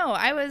 I know,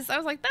 I was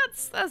like,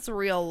 that's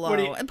real low.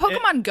 And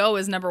Pokemon Go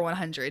is number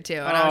 100 too,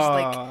 and I was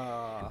like,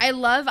 I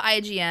love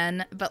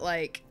IGN, but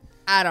like,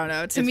 I don't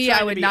know. To me,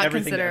 I would not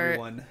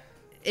consider.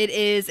 It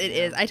is.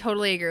 I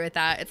totally agree with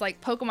that. It's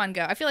like Pokemon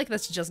Go. I feel like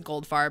that's just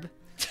Goldfarb.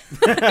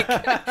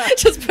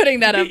 Just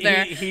putting that up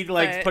there. He'd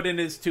put in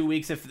his 2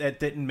 weeks if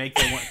that didn't make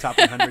the top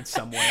 100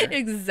 somewhere.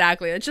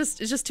 Exactly. It's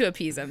just to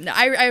appease him. No,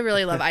 I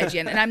really love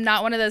IGN, and I'm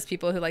not one of those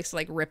people who likes to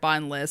like rip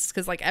on lists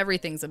because like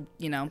everything's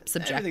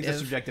subjective. Everything's a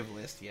subjective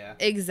list, yeah.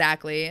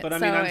 Exactly. But I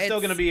mean, I'm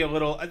still gonna be a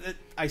little.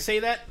 I say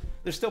that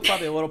there's still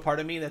probably a little part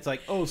of me that's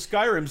like, oh,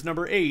 Skyrim's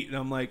number 8, and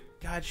I'm like,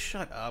 God,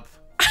 shut up.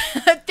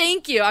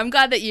 Thank you. I'm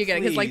glad that you get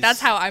it because like that's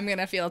how I'm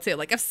gonna feel too.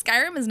 Like if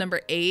Skyrim is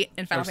number 8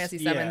 and Final Fantasy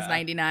VII is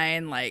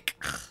 99, like,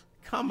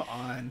 come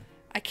on.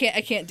 I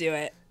can't do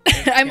it.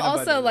 I'm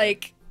also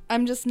like,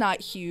 I'm just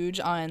not huge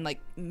on like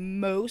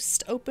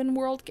most open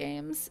world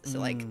games, so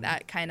like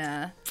that kind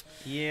of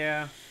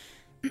that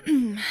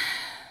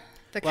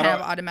kind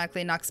of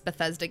automatically knocks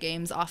Bethesda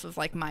games off of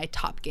like my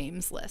top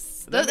games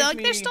lists.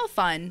 They're still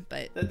fun,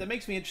 but that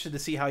makes me interested to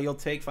see how you'll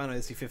take Final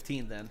Fantasy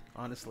 15 then,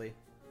 honestly.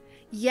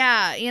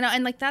 Yeah,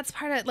 and like that's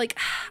part of like,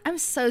 I'm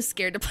so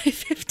scared to play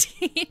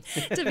 15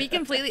 to be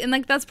completely, and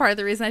like that's part of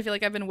the reason I feel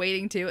like I've been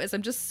waiting to, is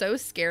I'm just so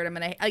scared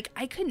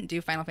I couldn't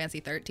do Final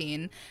Fantasy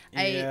 13.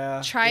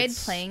 I tried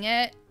playing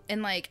it,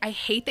 and like I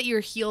hate that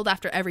you're healed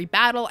after every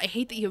battle. I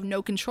hate that you have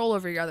no control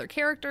over your other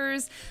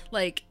characters.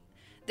 Like,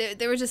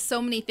 there were just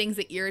so many things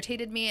that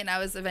irritated me, and I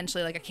was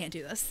eventually like, I can't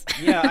do this.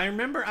 Yeah,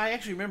 I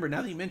actually remember,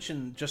 now that you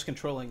mentioned just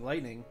controlling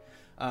lightning,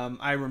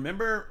 I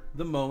remember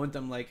the moment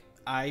I'm like,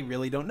 I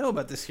really don't know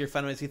about this here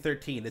Final Fantasy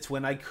 13. It's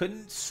when I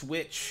couldn't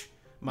switch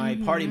my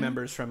party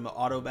members from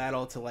auto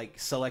battle to like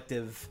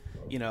selective,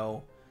 you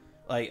know,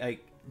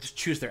 like just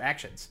choose their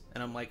actions.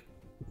 And I'm like,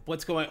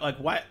 what's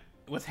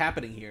what's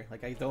happening here?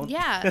 Like, I don't.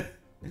 Yeah.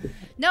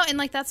 No, and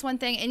like that's one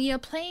thing. And you know,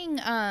 playing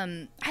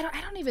I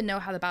don't even know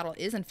how the battle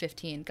is in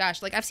 15.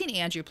 Gosh, like I've seen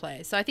Andrew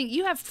play, so I think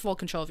you have full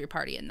control of your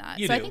party in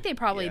that. I think they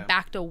probably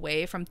backed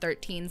away from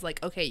 13's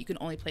like, okay, you can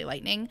only play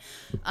lightning.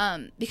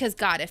 Because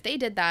God, if they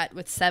did that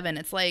with 7,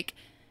 it's like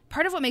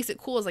part of what makes it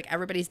cool is like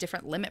everybody's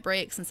different limit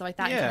breaks and stuff like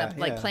that, and kind of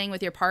like playing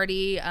with your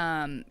party,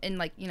 and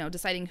like, you know,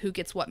 deciding who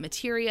gets what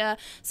materia.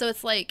 So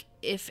it's like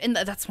and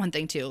that's one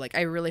thing too. Like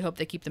I really hope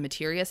they keep the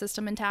materia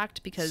system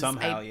intact because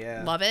somehow,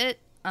 I love it.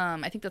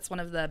 I think that's one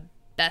of the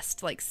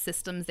best like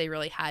systems they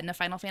really had in a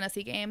Final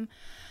Fantasy game.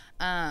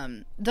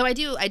 Though I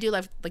do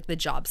love like the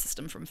job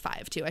system from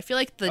 5 too. I feel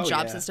like the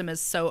job system is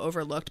so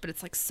overlooked, but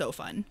it's like so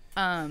fun.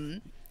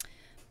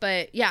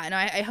 But yeah, no,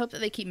 I hope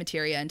that they keep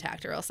materia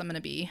intact, or else I'm gonna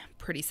be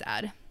pretty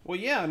sad. Well,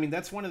 yeah, I mean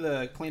that's one of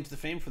the claims to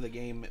fame for the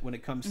game when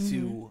it comes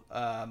to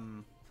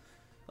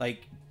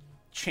like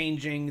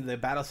changing the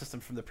battle system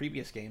from the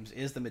previous games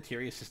is the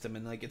materia system,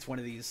 and like it's one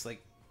of these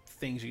like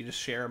things you just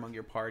share among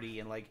your party,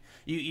 and like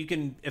you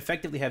can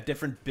effectively have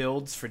different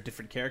builds for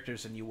different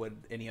characters than you would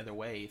any other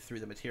way through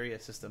the materia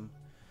system.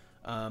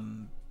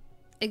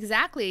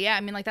 Exactly. Yeah.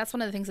 I mean, like, that's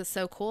one of the things that's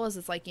so cool is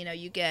it's like, you know,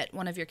 you get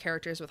one of your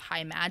characters with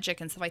high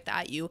magic and stuff like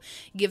that. You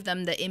give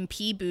them the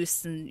MP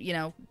boosts and, you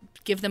know,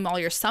 give them all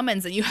your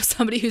summons, and you have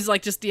somebody who's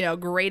like just, you know,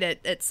 great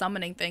at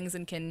summoning things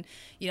and can,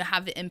 you know,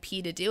 have the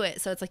MP to do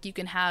it. So it's like you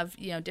can have,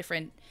 you know,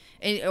 different,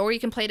 or you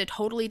can play it a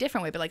totally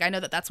different way. But like, I know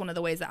that that's one of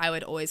the ways that I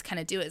would always kind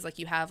of do it is like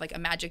you have like a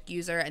magic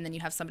user, and then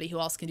you have somebody who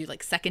also can do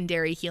like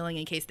secondary healing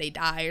in case they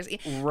die.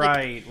 Or,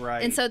 right.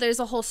 And so there's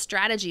a whole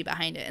strategy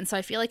behind it. And so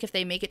I feel like if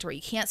they make it to where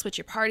you can't switch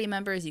your party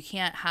members, you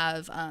can't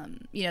have,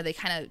 you know, they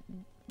kind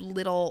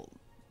of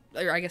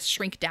or I guess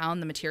shrink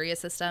down the materia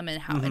system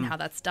and how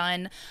that's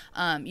done.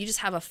 You just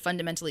have a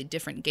fundamentally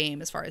different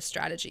game as far as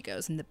strategy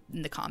goes in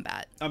the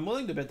combat. I'm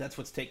willing to bet that's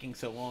what's taking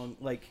so long.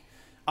 Like,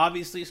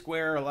 obviously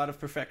Square are a lot of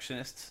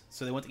perfectionists,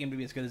 so they want the game to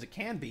be as good as it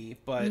can be,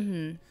 but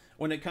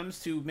when it comes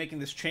to making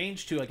this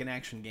change to like an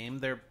action game,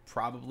 they're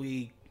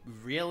probably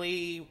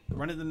really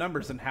running the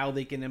numbers on how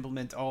they can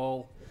implement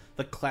all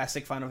the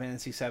classic Final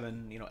Fantasy VII,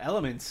 you know,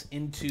 elements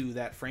into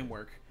that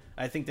framework.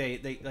 I think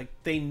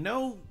they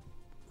know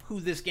who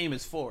this game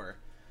is for.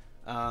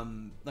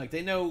 Like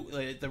they know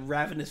the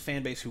ravenous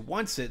fan base who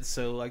wants it,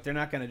 so like they're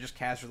not going to just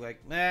casually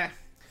like,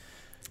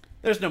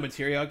 there's no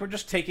material. Like we're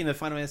just taking the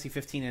Final Fantasy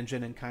 15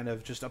 engine and kind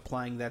of just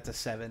applying that to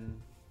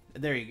 7.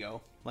 There you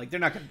go. Like they're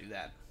not going to do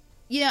that.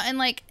 Yeah,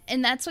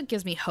 and that's what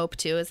gives me hope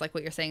too, is like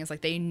what you're saying is like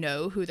they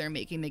know who they're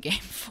making the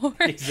game for.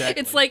 Exactly.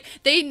 It's like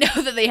they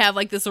know that they have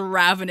like this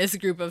ravenous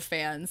group of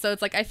fans. So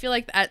it's like I feel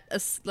like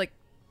like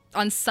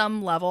on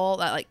some level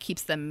that like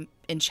keeps them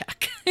in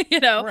check,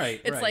 you know?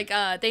 Right. It's like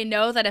they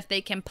know that if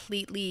they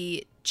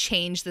completely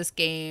change this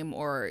game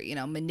or, you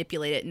know,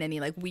 manipulate it in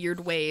any like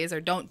weird ways or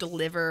don't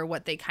deliver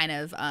what they kind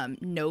of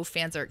know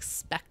fans are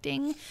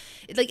expecting,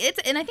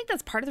 and I think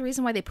that's part of the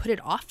reason why they put it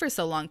off for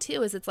so long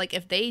too, is it's like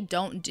if they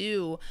don't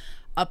do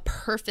a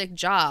perfect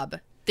job,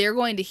 they're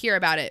going to hear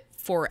about it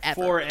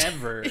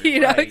forever. You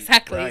know,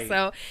 exactly. Right.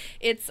 So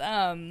it's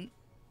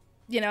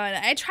you know,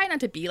 and I try not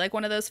to be like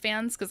one of those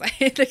fans because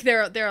I think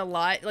there are a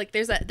lot, like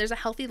there's a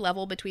healthy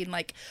level between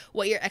like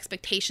what your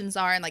expectations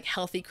are and like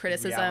healthy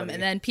criticism, reality.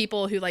 And then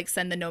people who like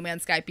send the No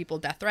Man's Sky people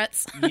death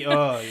threats.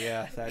 Oh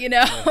yeah, you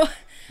know.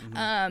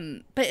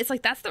 But it's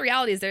like that's the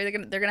reality is they're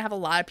gonna have a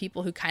lot of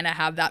people who kind of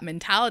have that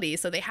mentality,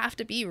 so they have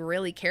to be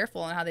really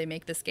careful in how they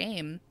make this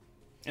game.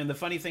 And the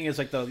funny thing is,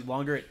 like, the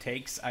longer it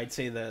takes, I'd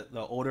say the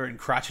older and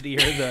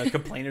crotchetier the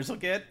complainers will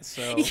get.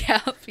 So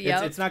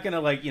it's not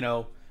gonna like, you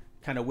know,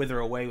 kind of wither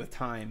away with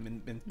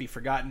time and be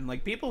forgotten.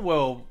 Like people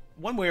will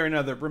one way or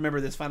another remember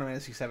this Final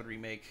Fantasy VII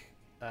remake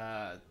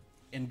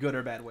in good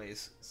or bad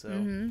ways. So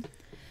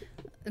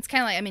it's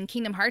kind of like, I mean,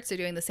 Kingdom Hearts are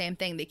doing the same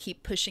thing. They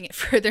keep pushing it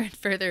further and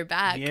further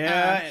back.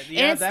 And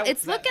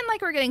it's looking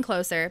like we're getting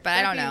closer, but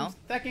I don't know.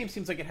 That game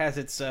seems like it has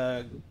its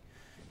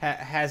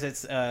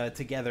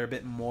together a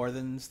bit more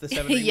than the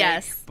 7 remake.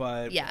 Yes,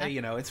 but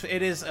you know,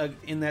 it is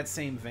in that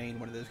same vein.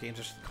 One of those games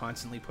just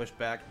constantly pushed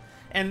back.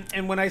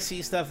 And when I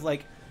see stuff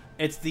like,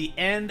 it's the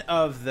end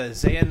of the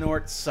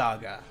Xehanort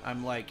saga,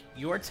 I'm like,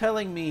 you're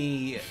telling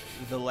me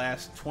the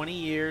last 20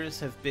 years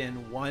have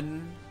been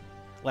one,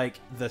 like,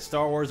 the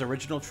Star Wars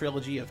original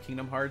trilogy of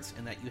Kingdom Hearts,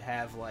 and that you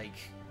have, like,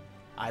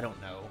 I don't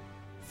know,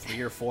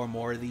 3 or 4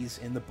 more of these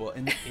in the book,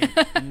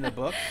 in the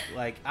book?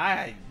 Like,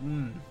 at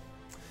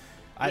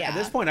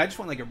this point, I just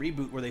want, like, a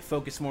reboot where they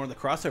focus more on the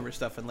crossover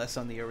stuff and less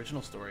on the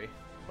original story.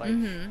 Like,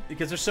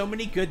 because there's so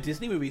many good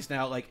Disney movies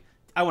now, like,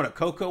 I want a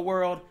Coco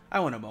world.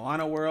 I want a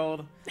Moana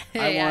world.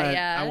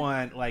 I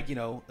want like, you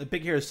know,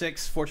 Big Hero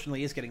 6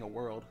 fortunately is getting a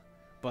world.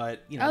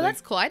 But oh,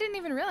 that's cool. I didn't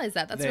even realize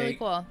that. That's really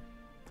cool.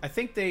 I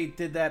think they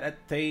did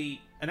that.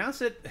 They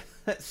announced it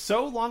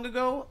so long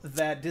ago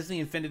that Disney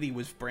Infinity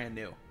was brand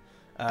new.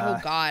 Oh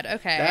God.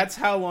 Okay. That's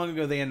how long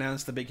ago they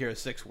announced the Big Hero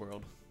 6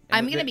 world.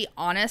 I'm going to be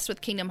honest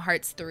with Kingdom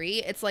Hearts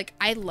 3. It's like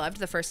I loved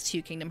the first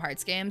 2 Kingdom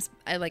Hearts games.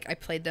 I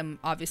played them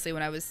obviously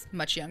when I was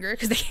much younger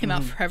because they came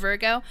out forever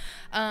ago.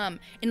 And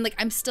like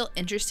I'm still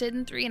interested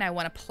in 3 and I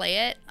want to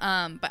play it.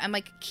 But I'm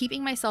like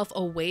keeping myself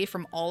away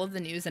from all of the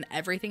news and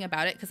everything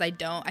about it because I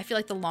feel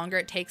like the longer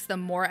it takes, the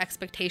more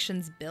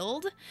expectations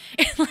build.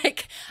 And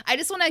like I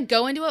just want to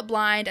go into it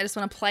blind. I just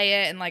want to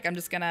play it and like I'm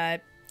just going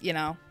to,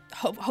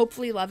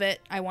 hopefully love it.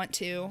 I want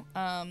to.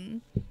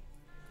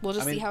 We'll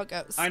just see how it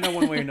goes. I know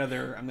one way or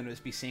another, I'm going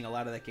to be seeing a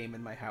lot of that game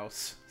in my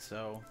house.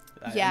 So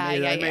I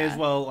may as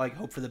well like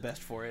hope for the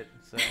best for it.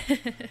 So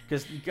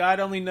because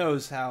God only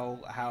knows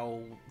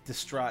how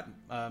distraught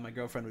my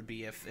girlfriend would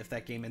be if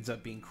that game ends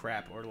up being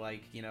crap or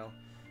like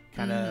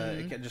kind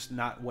of just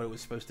not what it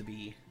was supposed to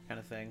be kind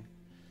of thing.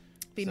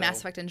 Be Mass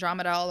Effect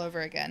Andromeda all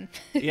over again.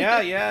 yeah,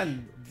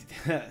 and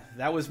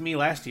that was me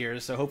last year.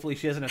 So hopefully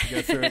she doesn't have to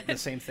go through the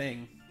same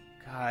thing.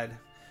 God.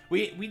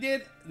 We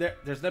did.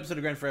 There's an episode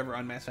of Grand Forever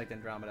on Mass Effect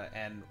Andromeda,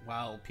 and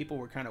while people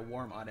were kind of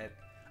warm on it,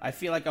 I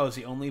feel like I was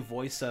the only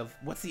voice of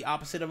what's the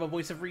opposite of a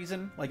voice of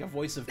reason? Like a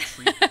voice of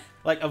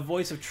like a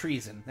voice of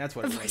treason. That's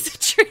what it was. Voice of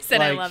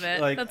treason. I love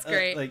it. That's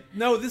great.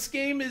 No, this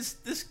game is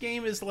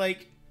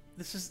like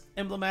this is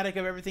emblematic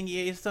of everything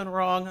EA has done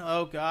wrong.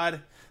 Oh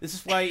God, this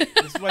is why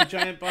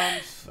Giant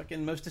Bomb's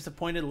fucking most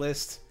disappointed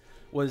list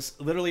was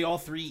literally all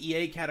 3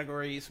 EA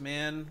categories.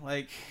 Man,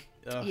 like.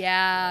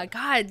 Yeah,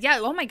 God, yeah.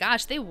 Oh my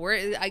gosh, they were.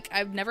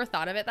 I've never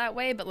thought of it that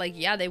way, but like,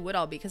 yeah, they would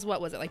all be because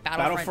what was it like?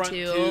 Battlefront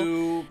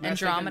 2,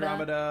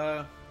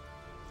 Andromeda.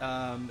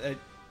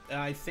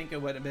 I think it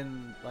would have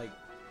been like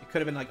it could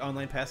have been like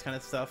online pass kind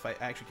of stuff. I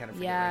actually kind of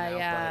forget right now.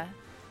 Yeah.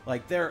 But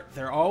like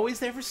they're always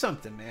there for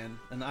something, man.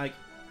 And I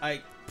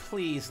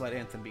please let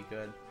Anthem be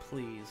good.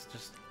 Please,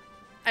 just.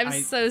 I'm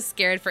so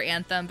scared for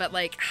Anthem, but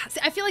like,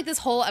 I feel like this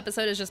whole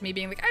episode is just me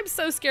being like, I'm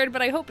so scared,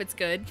 but I hope it's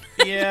good.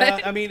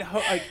 Yeah, I mean,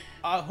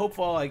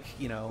 hopeful, like,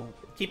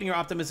 keeping your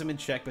optimism in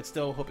check, but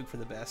still hoping for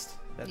the best.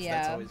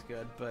 That's always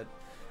good. But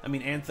I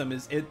mean, Anthem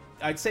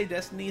I'd say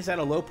Destiny's at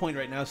a low point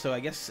right now, so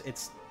I guess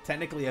it's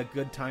technically a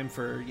good time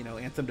for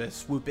Anthem to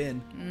swoop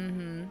in.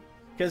 Mm-hmm.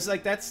 Because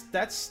like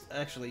that's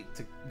actually,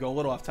 to go a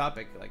little off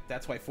topic, like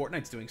that's why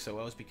Fortnite's doing so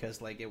well, is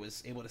because like it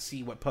was able to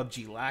see what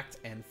PUBG lacked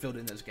and filled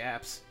in those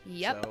gaps.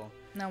 Yep. So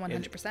no,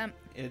 100%.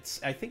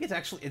 I think it's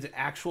an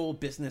actual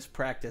business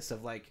practice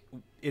of like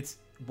it's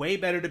way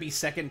better to be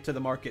second to the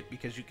market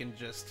because you can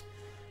just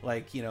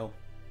like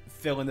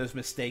fill in those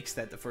mistakes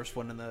that the first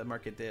one in the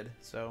market did.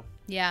 So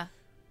yeah.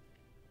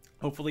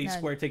 Hopefully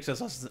Square takes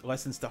those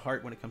lessons to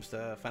heart when it comes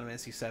to Final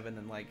Fantasy VII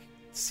and like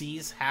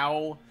sees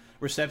how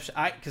reception.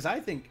 Because I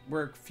think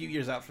we're a few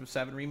years out from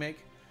 7 remake.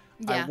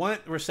 Yeah. I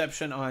want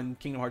reception on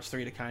Kingdom Hearts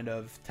 3 to kind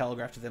of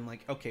telegraph to them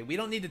like, okay, we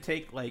don't need to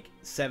take like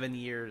 7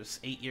 years,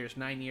 8 years,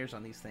 9 years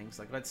on these things.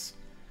 Like let's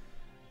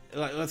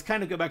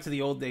kind of go back to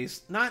the old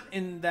days. Not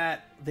in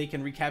that they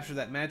can recapture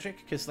that magic,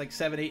 because like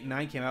 7, 8, and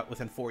 9 came out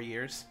within 4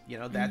 years.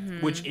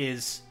 Which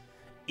is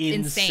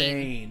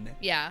insane.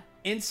 Yeah.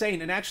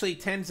 Insane. And actually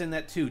 10's in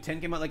that too. 10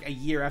 came out like a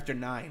year after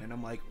 9, and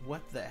I'm like,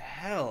 what the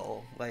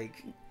hell?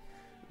 Like,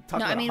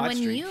 no, I mean, when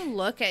you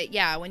look at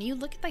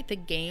like the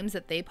games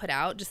that they put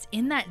out just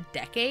in that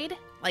decade,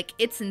 like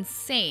it's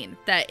insane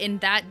that in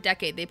that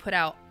decade they put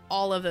out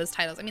all of those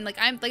titles. I mean, like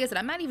I said,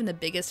 I'm not even the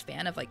biggest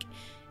fan of like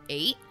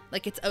 8.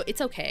 Like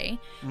it's okay.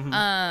 Mm-hmm.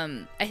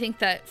 I think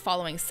that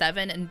following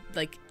 7 and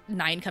like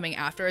 9 coming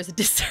after is a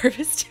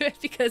disservice to it,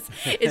 because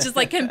it's just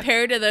like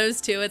compared to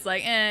those two, it's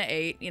like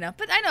 8,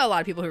 But I know a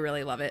lot of people who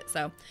really love it.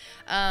 So,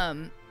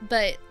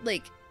 but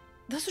like,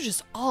 those are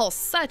just all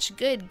such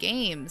good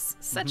games.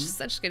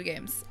 Such good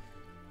games.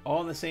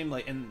 All in the same,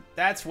 like, and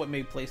that's what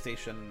made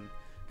PlayStation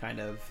kind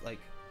of like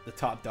the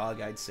top dog,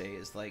 I'd say,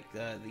 is like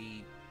the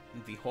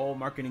whole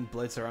marketing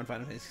blitz around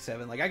Final Fantasy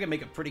VII. Like, I can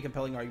make a pretty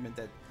compelling argument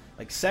that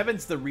like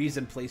 7's the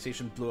reason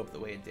PlayStation blew up the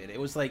way it did. It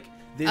was like,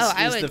 this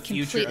is the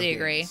future of games.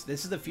 Agree.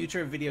 This is the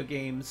future of video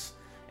games,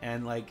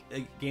 and like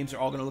games are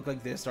all going to look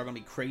like this. They're going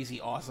to be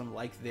crazy awesome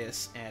like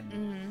this,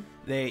 and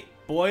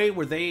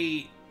were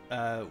they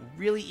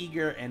really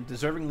eager and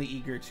deservingly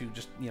eager to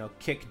just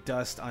kick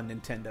dust on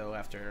Nintendo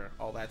after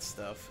all that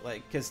stuff.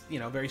 Like, because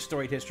very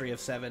storied history of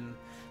 7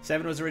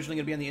 was originally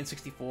going to be on the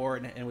N64,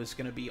 and it was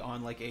going to be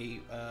on like a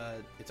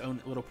its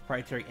own little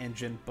proprietary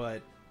engine,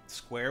 but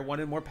Square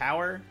wanted more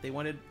power. They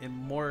wanted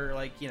more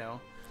like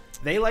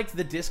they liked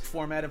the disc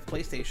format of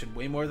PlayStation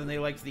way more than they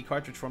liked the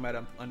cartridge format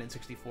on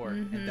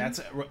N64, and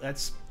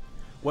that's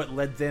what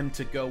led them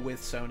to go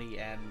with Sony,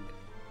 and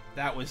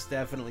that was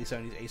definitely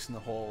Sony's ace in the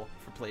hole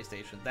for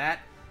PlayStation. That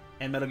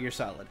and Metal Gear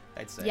Solid,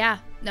 I'd say. Yeah,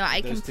 no,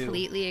 I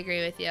completely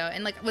agree with you.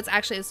 And like, what's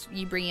actually is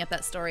you bringing up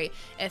that story.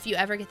 If you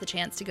ever get the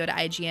chance to go to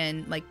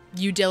IGN, like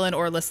you, Dylan,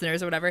 or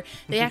listeners or whatever,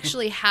 they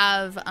actually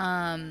have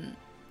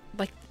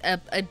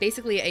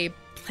basically a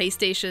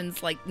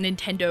PlayStation's like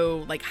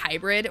Nintendo like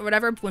hybrid or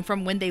whatever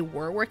from when they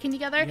were working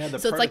together. Yeah,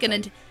 so it's like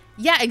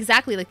yeah,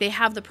 exactly. Like they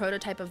have the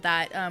prototype of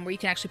that where you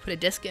can actually put a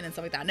disc in and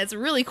stuff like that, and it's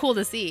really cool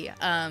to see.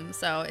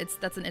 So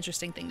that's an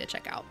interesting thing to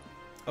check out.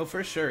 Oh,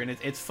 for sure. And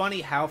it's funny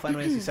how Final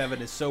Fantasy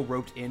VII is so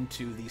roped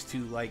into these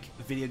two like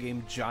video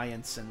game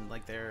giants, and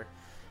like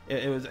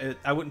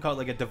I wouldn't call it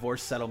like a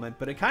divorce settlement,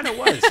 but it kind of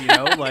was, you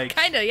know, like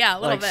kind of, yeah, a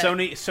little like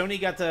bit. Sony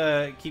got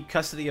to keep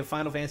custody of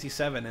Final Fantasy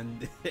VII,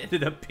 and it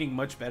ended up being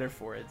much better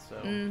for it. So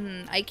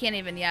I can't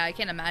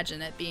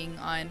imagine it being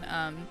on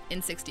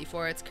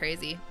N64. It's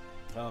crazy.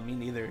 Oh, me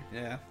neither.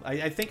 Yeah,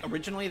 I think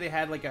originally they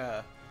had like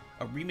a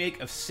remake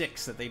of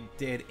 6 that they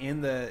did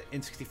in the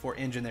N64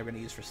 engine they were going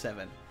to use for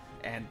 7.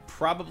 And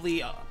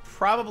probably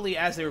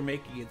as they were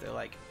making it, they're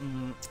like,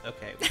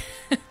 okay,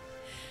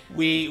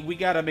 we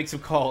gotta make some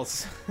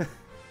calls.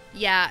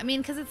 Yeah, I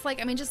mean, because it's like,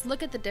 I mean, just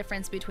look at the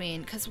difference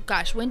between, because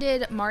gosh, when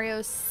did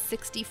Mario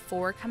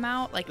 64 come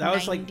out? Like that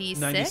was 96?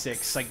 like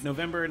 96, like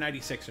November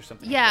 96 or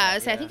something. Yeah,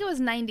 like so yeah. I think it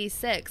was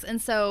 96,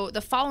 and so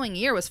the following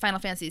year was Final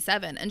Fantasy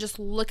 7, and just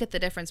look at the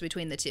difference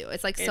between the two.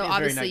 It's like, so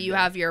obviously you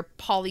have your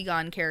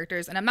polygon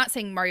characters, and I'm not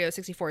saying Mario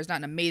 64 is not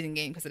an amazing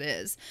game, because it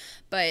is,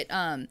 but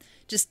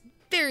just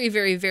very,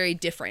 very, very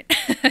different,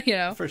 you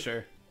know? For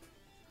sure.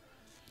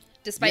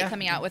 Despite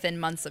coming out within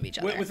months of each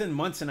other. Within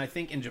months, and I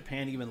think in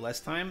Japan even less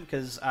time,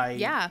 because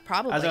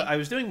probably. I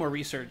was doing more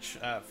research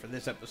for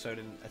this episode,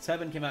 and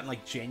 7 came out in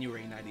like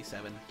January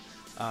 97.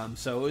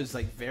 So it was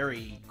like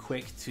very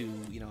quick to,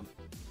 you know,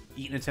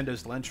 eat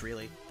Nintendo's lunch,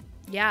 really.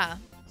 Yeah.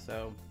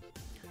 So,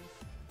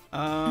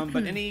 but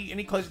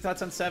any closing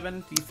thoughts on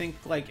 7? Do you think,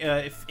 like,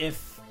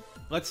 if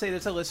let's say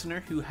there's a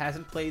listener who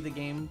hasn't played the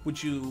game,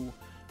 would you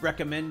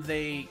recommend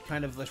they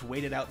kind of just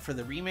wait it out for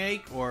the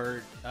remake,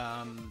 or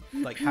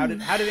like how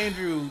did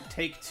Andrew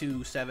take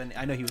to 7?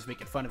 I know he was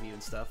making fun of you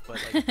and stuff, but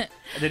like,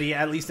 did he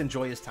at least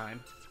enjoy his time?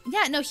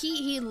 Yeah, no,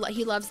 he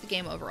loves the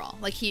game overall.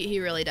 Like he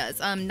really does.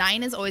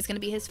 9 is always going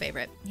to be his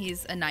favorite.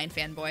 He's a 9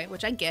 fanboy,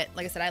 which I get.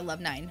 Like I said, I love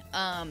 9.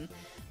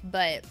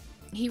 But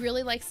he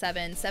really likes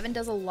 7. 7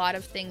 does a lot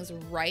of things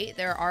right.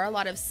 There are a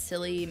lot of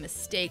silly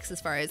mistakes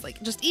as far as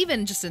like just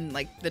in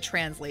like the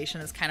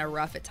translation is kind of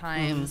rough at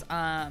times.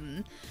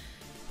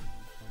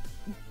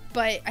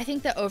 But I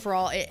think that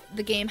overall,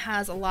 the game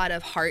has a lot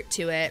of heart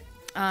to it.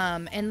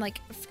 And like,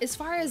 as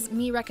far as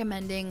me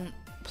recommending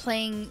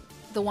playing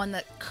the one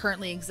that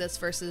currently exists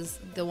versus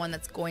the one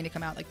that's going to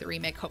come out, like the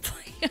remake,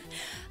 hopefully,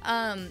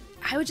 I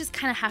would just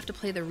kind of have to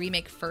play the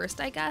remake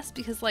first, I guess,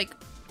 because like,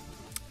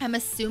 I'm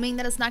assuming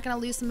that it's not going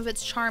to lose some of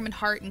its charm and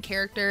heart and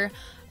character,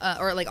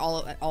 or like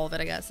all of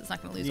it, I guess. It's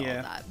not going to lose all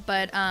of that.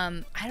 But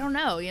I don't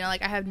know. You know,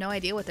 like I have no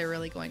idea what they're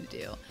really going to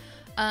do.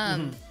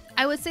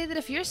 I would say that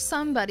if you're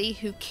somebody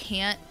who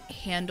can't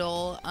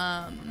handle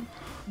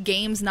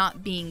games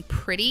not being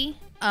pretty,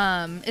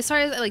 as far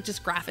as like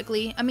just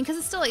graphically, I mean, because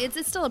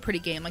it's still a pretty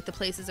game. Like the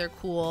places are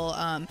cool.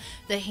 Like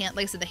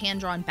I said, the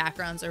hand drawn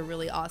backgrounds are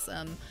really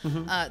awesome.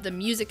 The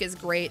music is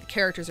great.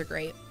 Characters are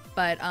great,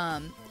 but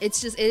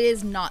it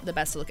is not the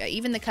best to look at.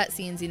 Even the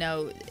cutscenes, you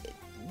know,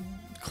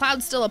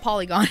 Cloud's still a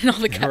polygon in all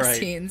the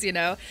cutscenes. Right. You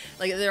know,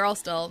 like they're all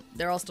still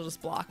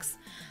just blocks.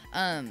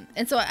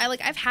 And so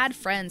I've had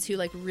friends who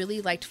like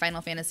really liked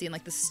Final Fantasy and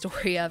like the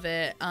story of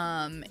it,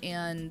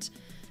 and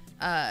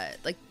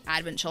like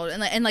Advent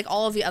Children and like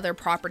all of the other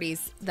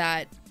properties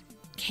that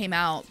came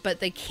out, but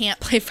they can't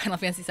play Final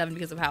Fantasy VII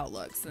because of how it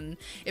looks, and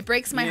it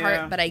breaks my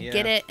heart, but I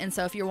get it. And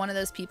so if you're one of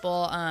those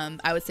people,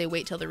 I would say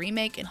wait till the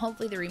remake, and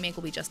hopefully the remake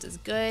will be just as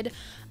good.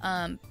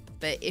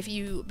 But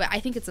I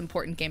think it's an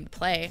important game to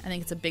play. I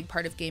think it's a big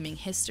part of gaming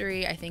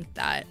history. I think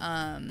that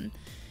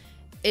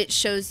it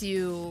shows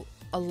you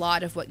a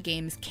lot of what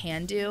games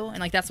can do, and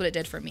like that's what it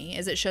did for me.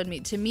 Is it showed me,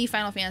 to me,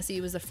 Final Fantasy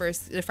VII was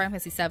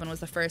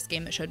the first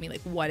game that showed me like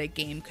what a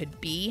game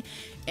could be,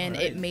 and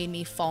it made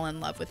me fall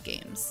in love with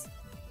games.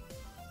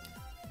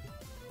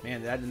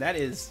 Man, that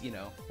is, you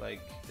know,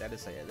 like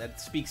that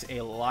speaks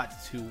a lot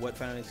to what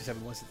Final Fantasy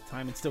VII was at the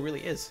time, and still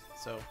really is.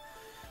 So,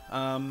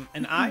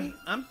 and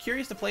I'm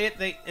curious to play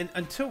it.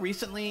 Until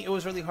recently, it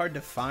was really hard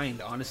to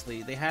find.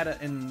 Honestly, they had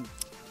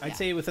I'd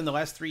say within the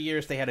last 3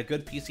 years, they had a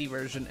good PC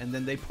version, and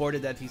then they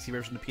ported that PC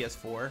version to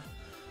PS4.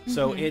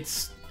 So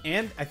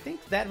and I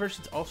think that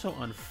version's also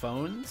on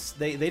phones.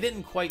 They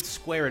didn't quite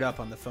square it up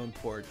on the phone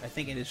port. I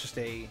think it is just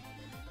a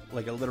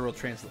literal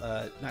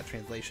not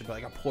translation, but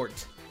like a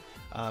port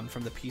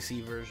from the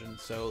PC version.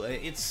 So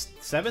it's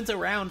 7's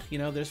around. You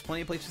know, there's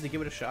plenty of places to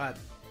give it a shot.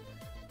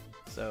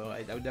 So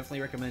I would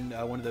definitely recommend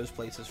one of those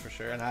places for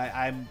sure. And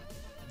I'm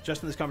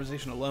just in this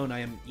conversation alone, I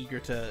am eager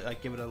to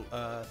give it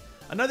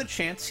another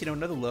chance, you know,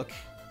 another look.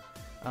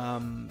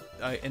 And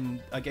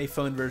like a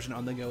phone version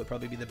on the go would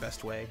probably be the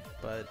best way,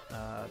 but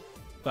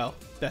well,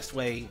 best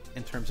way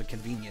in terms of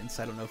convenience.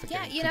 I don't know if it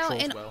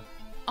controls well.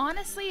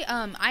 Honestly,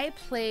 I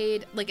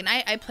played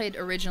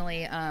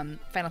originally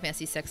Final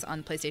Fantasy VI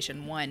on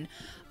PlayStation 1,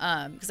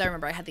 because I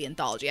remember I had the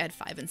anthology. I had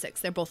 5 and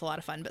 6. They're both a lot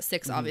of fun, but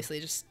 6 obviously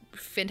just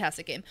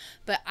fantastic game.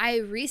 But I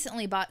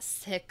recently bought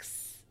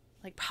 6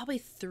 like probably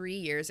 3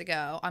 years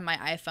ago on my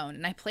iPhone,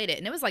 and I played it,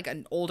 and it was like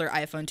an older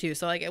iPhone too,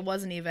 so like it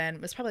was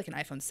probably like an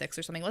iPhone 6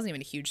 or something. It wasn't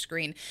even a huge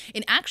screen,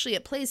 and actually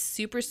it plays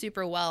super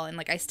super well, and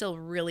like I still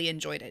really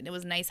enjoyed it, and it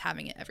was nice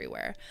having it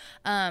everywhere.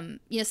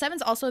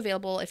 7's also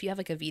available if you have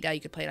like a Vita.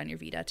 You could play it on your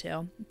Vita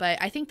too,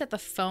 but I think that the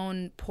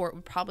phone port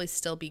would probably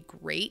still be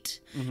great.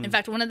 In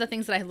fact, one of the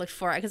things that I looked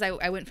for, because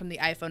I went from the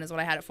iPhone is what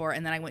I had it for,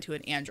 and then I went to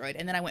an Android,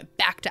 and then I went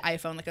back to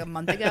iPhone like a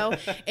month ago,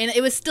 and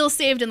it was still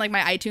saved in like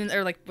my iTunes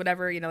or like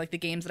whatever, like the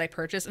games that I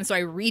purchased, and so I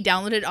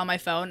re-downloaded it on my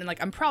phone, and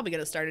like I'm probably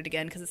gonna start it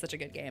again because it's such a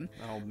good game.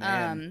 Oh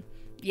man.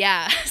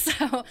 Yeah.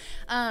 So,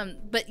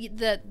 but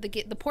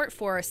the port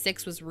for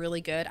 6 was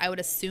really good. I would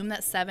assume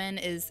that 7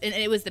 is, and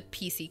it was the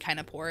PC kind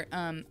of port.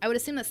 I would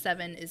assume that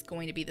 7 is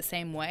going to be the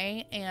same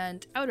way,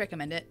 and I would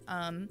recommend it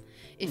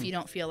if you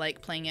don't feel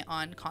like playing it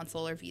on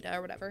console or Vita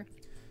or whatever.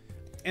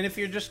 And if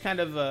you're just kind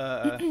of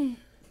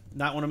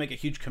not want to make a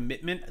huge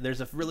commitment,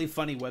 there's a really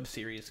funny web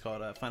series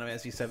called Final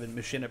Fantasy VII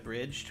Machine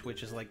Abridged,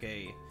 which is like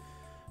a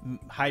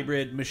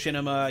hybrid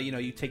machinima.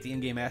 You take the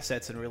in-game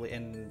assets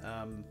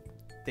and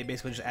they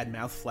basically just add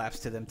mouth flaps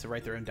to them to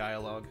write their own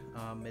dialogue.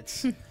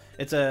 It's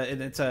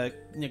a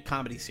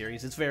comedy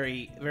series. It's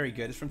very very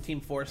good. It's from Team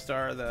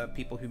 4-Star, the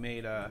people who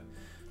made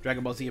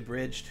Dragon Ball Z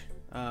Abridged.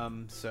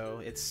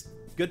 So it's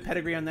good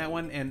pedigree on that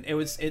one, and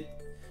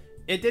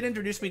it did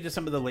introduce me to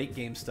some of the late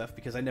game stuff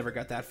because I never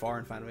got that far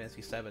in Final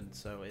Fantasy VII.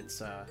 So it's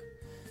a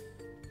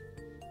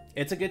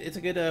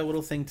good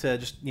little thing to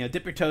just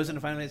dip your toes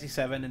into Final Fantasy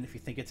VII, and if you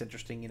think it's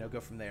interesting, go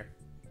from there.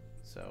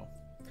 So,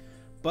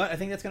 but I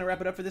think that's gonna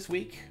wrap it up for this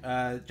week.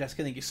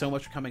 Jessica, thank you so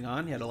much for coming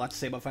on. You had a lot to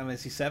say about Final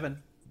Fantasy VII,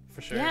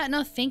 for sure. Yeah,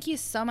 no, thank you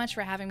so much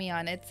for having me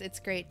on. It's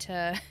great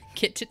to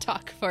get to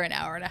talk for an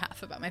hour and a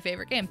half about my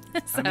favorite game.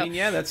 So. I mean,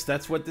 yeah, that's the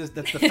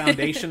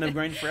foundation of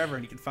Grind Forever,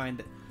 and you can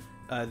find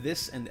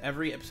this and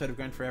every episode of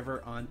Grind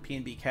Forever on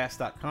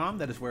pnbcast.com.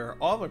 That is where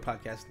all of our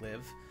podcasts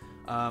live.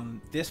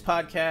 This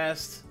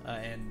podcast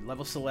and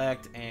Level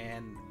Select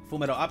and Full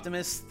Metal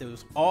Optimist, it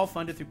was all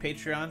funded through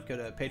Patreon. Go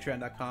to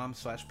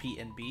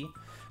patreon.com/pnb.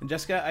 And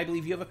Jessica, I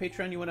believe you have a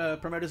Patreon you want to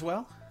promote as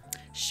well?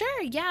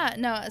 Sure, yeah.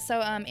 No,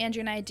 so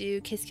Andrew and I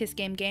do Kiss Kiss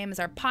Game Game as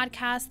our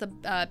podcast. The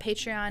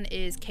Patreon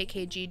is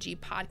KKGG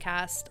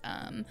Podcast.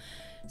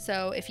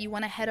 So if you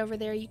want to head over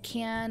there, you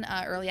can.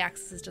 Early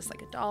access is just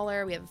like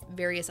 $1. We have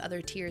various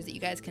other tiers that you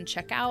guys can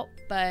check out.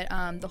 But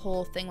the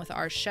whole thing with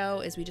our show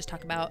is we just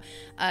talk about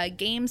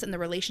games and the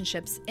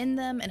relationships in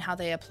them and how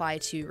they apply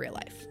to real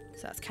life.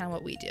 So that's kind of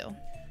what we do.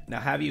 Now,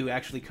 have you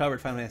actually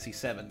covered Final Fantasy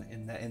VII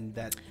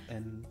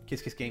in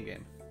Kiss Kiss Game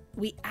Game?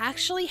 We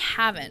actually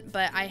haven't,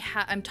 but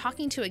I'm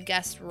talking to a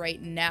guest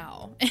right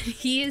now, and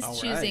he is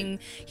choosing.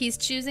 Right. He's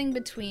choosing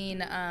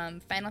between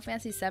Final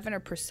Fantasy VII or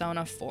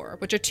Persona 4,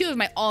 which are two of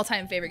my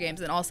all-time favorite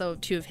games, and also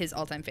two of his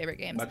all-time favorite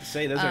games. I'm about to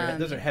say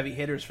those are heavy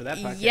hitters for that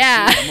podcast.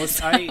 Yeah.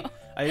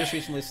 I just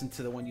recently listened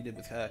to the one you did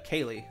with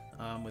Kaylee.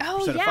 With oh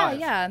Persona yeah, 5.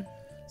 yeah.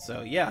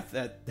 So yeah,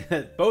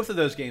 that both of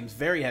those games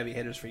very heavy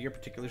hitters for your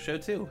particular show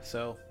too.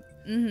 So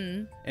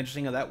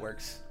interesting how that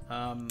works.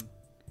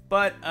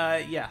 But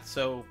yeah,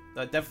 so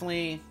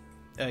definitely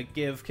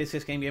give Kiss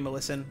Kiss Game Game a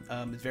listen. It's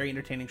a very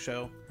entertaining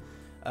show.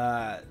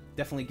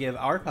 Definitely give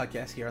our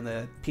podcast here on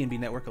the PNB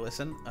Network a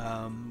listen.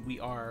 We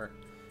are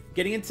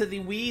getting into the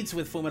weeds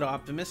with Full Metal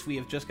Optimist. We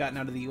have just gotten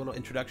out of the little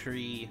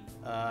introductory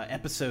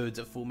episodes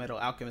of Full Metal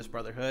Alchemist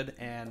Brotherhood,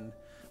 and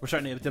we're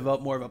starting to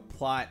develop more of a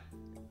plot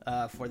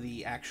for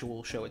the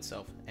actual show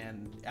itself.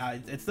 And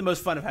it's the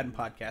most fun I've had in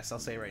podcasts, I'll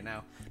say right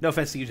now. No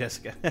offense to you,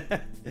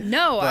 Jessica.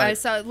 No,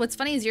 so what's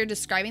funny is you're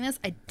describing this.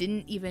 I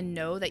didn't even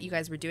know that you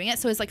guys were doing it.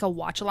 So it's like a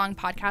watch-along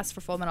podcast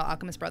for Full Metal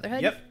Alchemist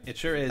Brotherhood? Yep, it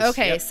sure is.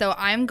 Okay, yep. So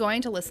I'm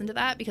going to listen to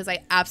that because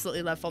I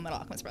absolutely love Full Metal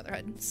Alchemist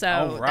Brotherhood.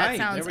 So that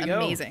sounds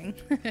amazing.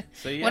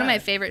 So, yeah. One of my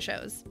favorite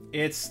shows.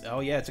 It's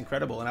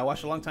incredible. And I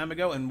watched it a long time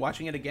ago, and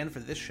watching it again for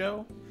this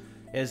show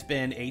has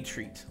been a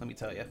treat, let me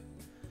tell you.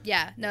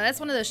 Yeah, no, that's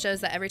one of those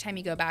shows that every time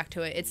you go back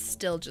to it, it's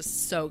still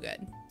just so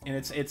good. And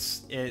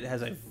it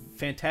has a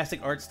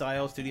fantastic art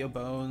style, Studio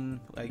Bone,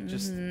 like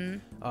just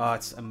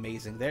it's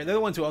amazing. They're the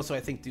ones who also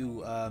I think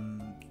do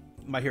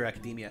My Hero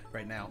Academia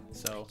right now.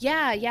 So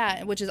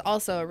yeah, which is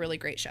also a really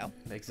great show.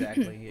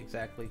 Exactly.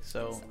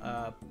 So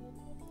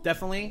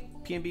definitely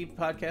PNB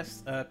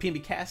podcast,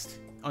 PNB Cast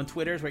on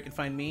Twitter is where you can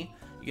find me.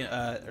 You can,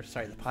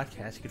 the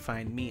podcast. You can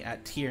find me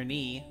at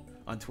Tierney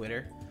on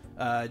Twitter.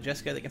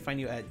 Jessica, they can find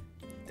you at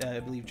I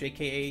believe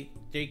JK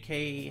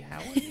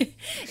Howard.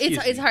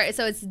 It's hard.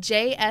 So it's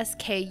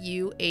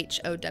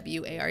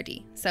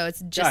JSKUHOWARD. So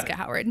it's Jessica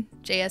Howard.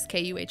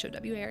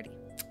 JSKUHOWARD.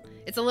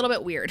 It's a little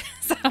bit weird.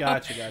 So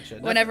gotcha.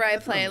 Whenever I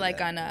play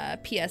like on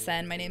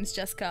PSN, my name's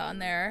Jessica on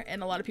there,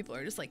 and a lot of people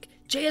are just like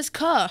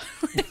JSK,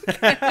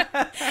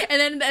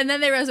 and then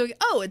they realize like,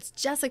 oh, it's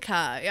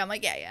Jessica. Yeah, I'm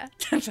like yeah.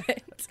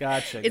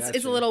 Gotcha.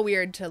 It's a little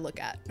weird to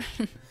look at.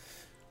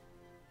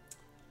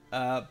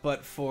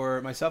 But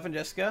for myself and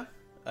Jessica.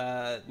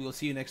 We will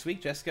see you next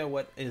week. Jessica,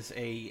 what is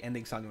a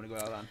ending song you want to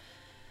go out on?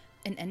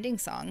 An ending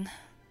song?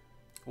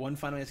 One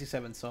Final Fantasy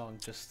VII song,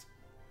 just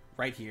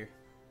right here.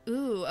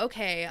 Ooh,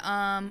 okay.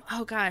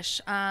 Oh gosh.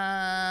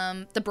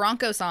 The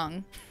Bronco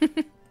song.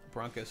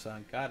 Bronco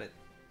song. Got it.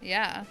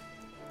 Yeah.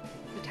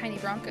 The tiny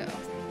Bronco.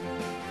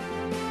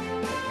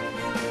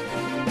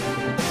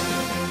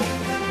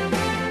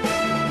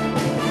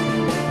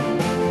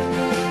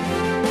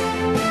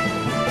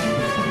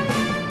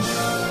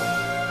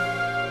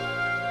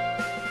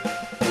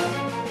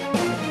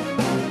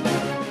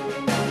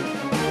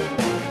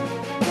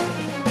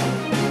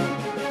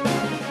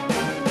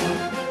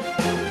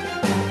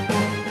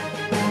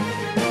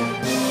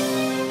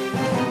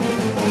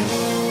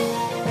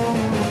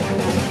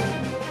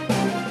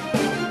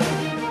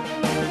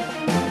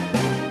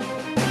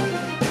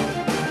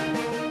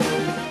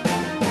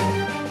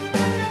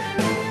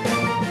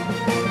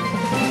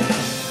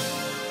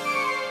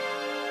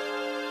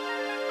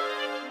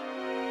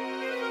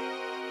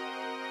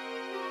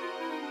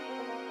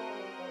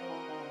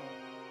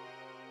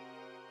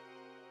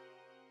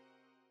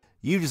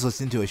 You just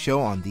listened to a show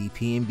on the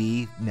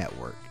PNB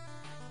Network,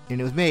 and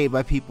it was made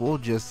by people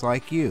just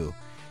like you.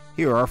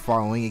 Here are our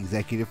following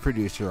executive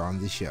producer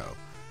on the show: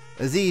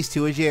 Aziz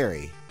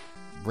Tuajeri,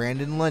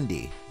 Brandon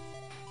Lundy,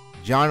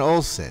 John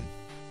Olson,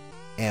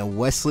 and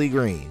Wesley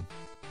Green.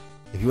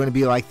 If you want to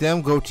be like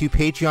them, go to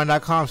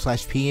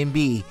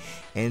patreon.com/PNB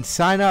and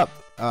sign up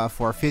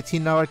for a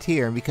 $15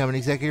 tier and become an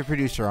executive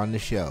producer on the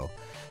show.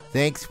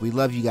 Thanks. We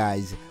love you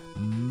guys.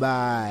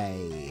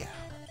 Bye.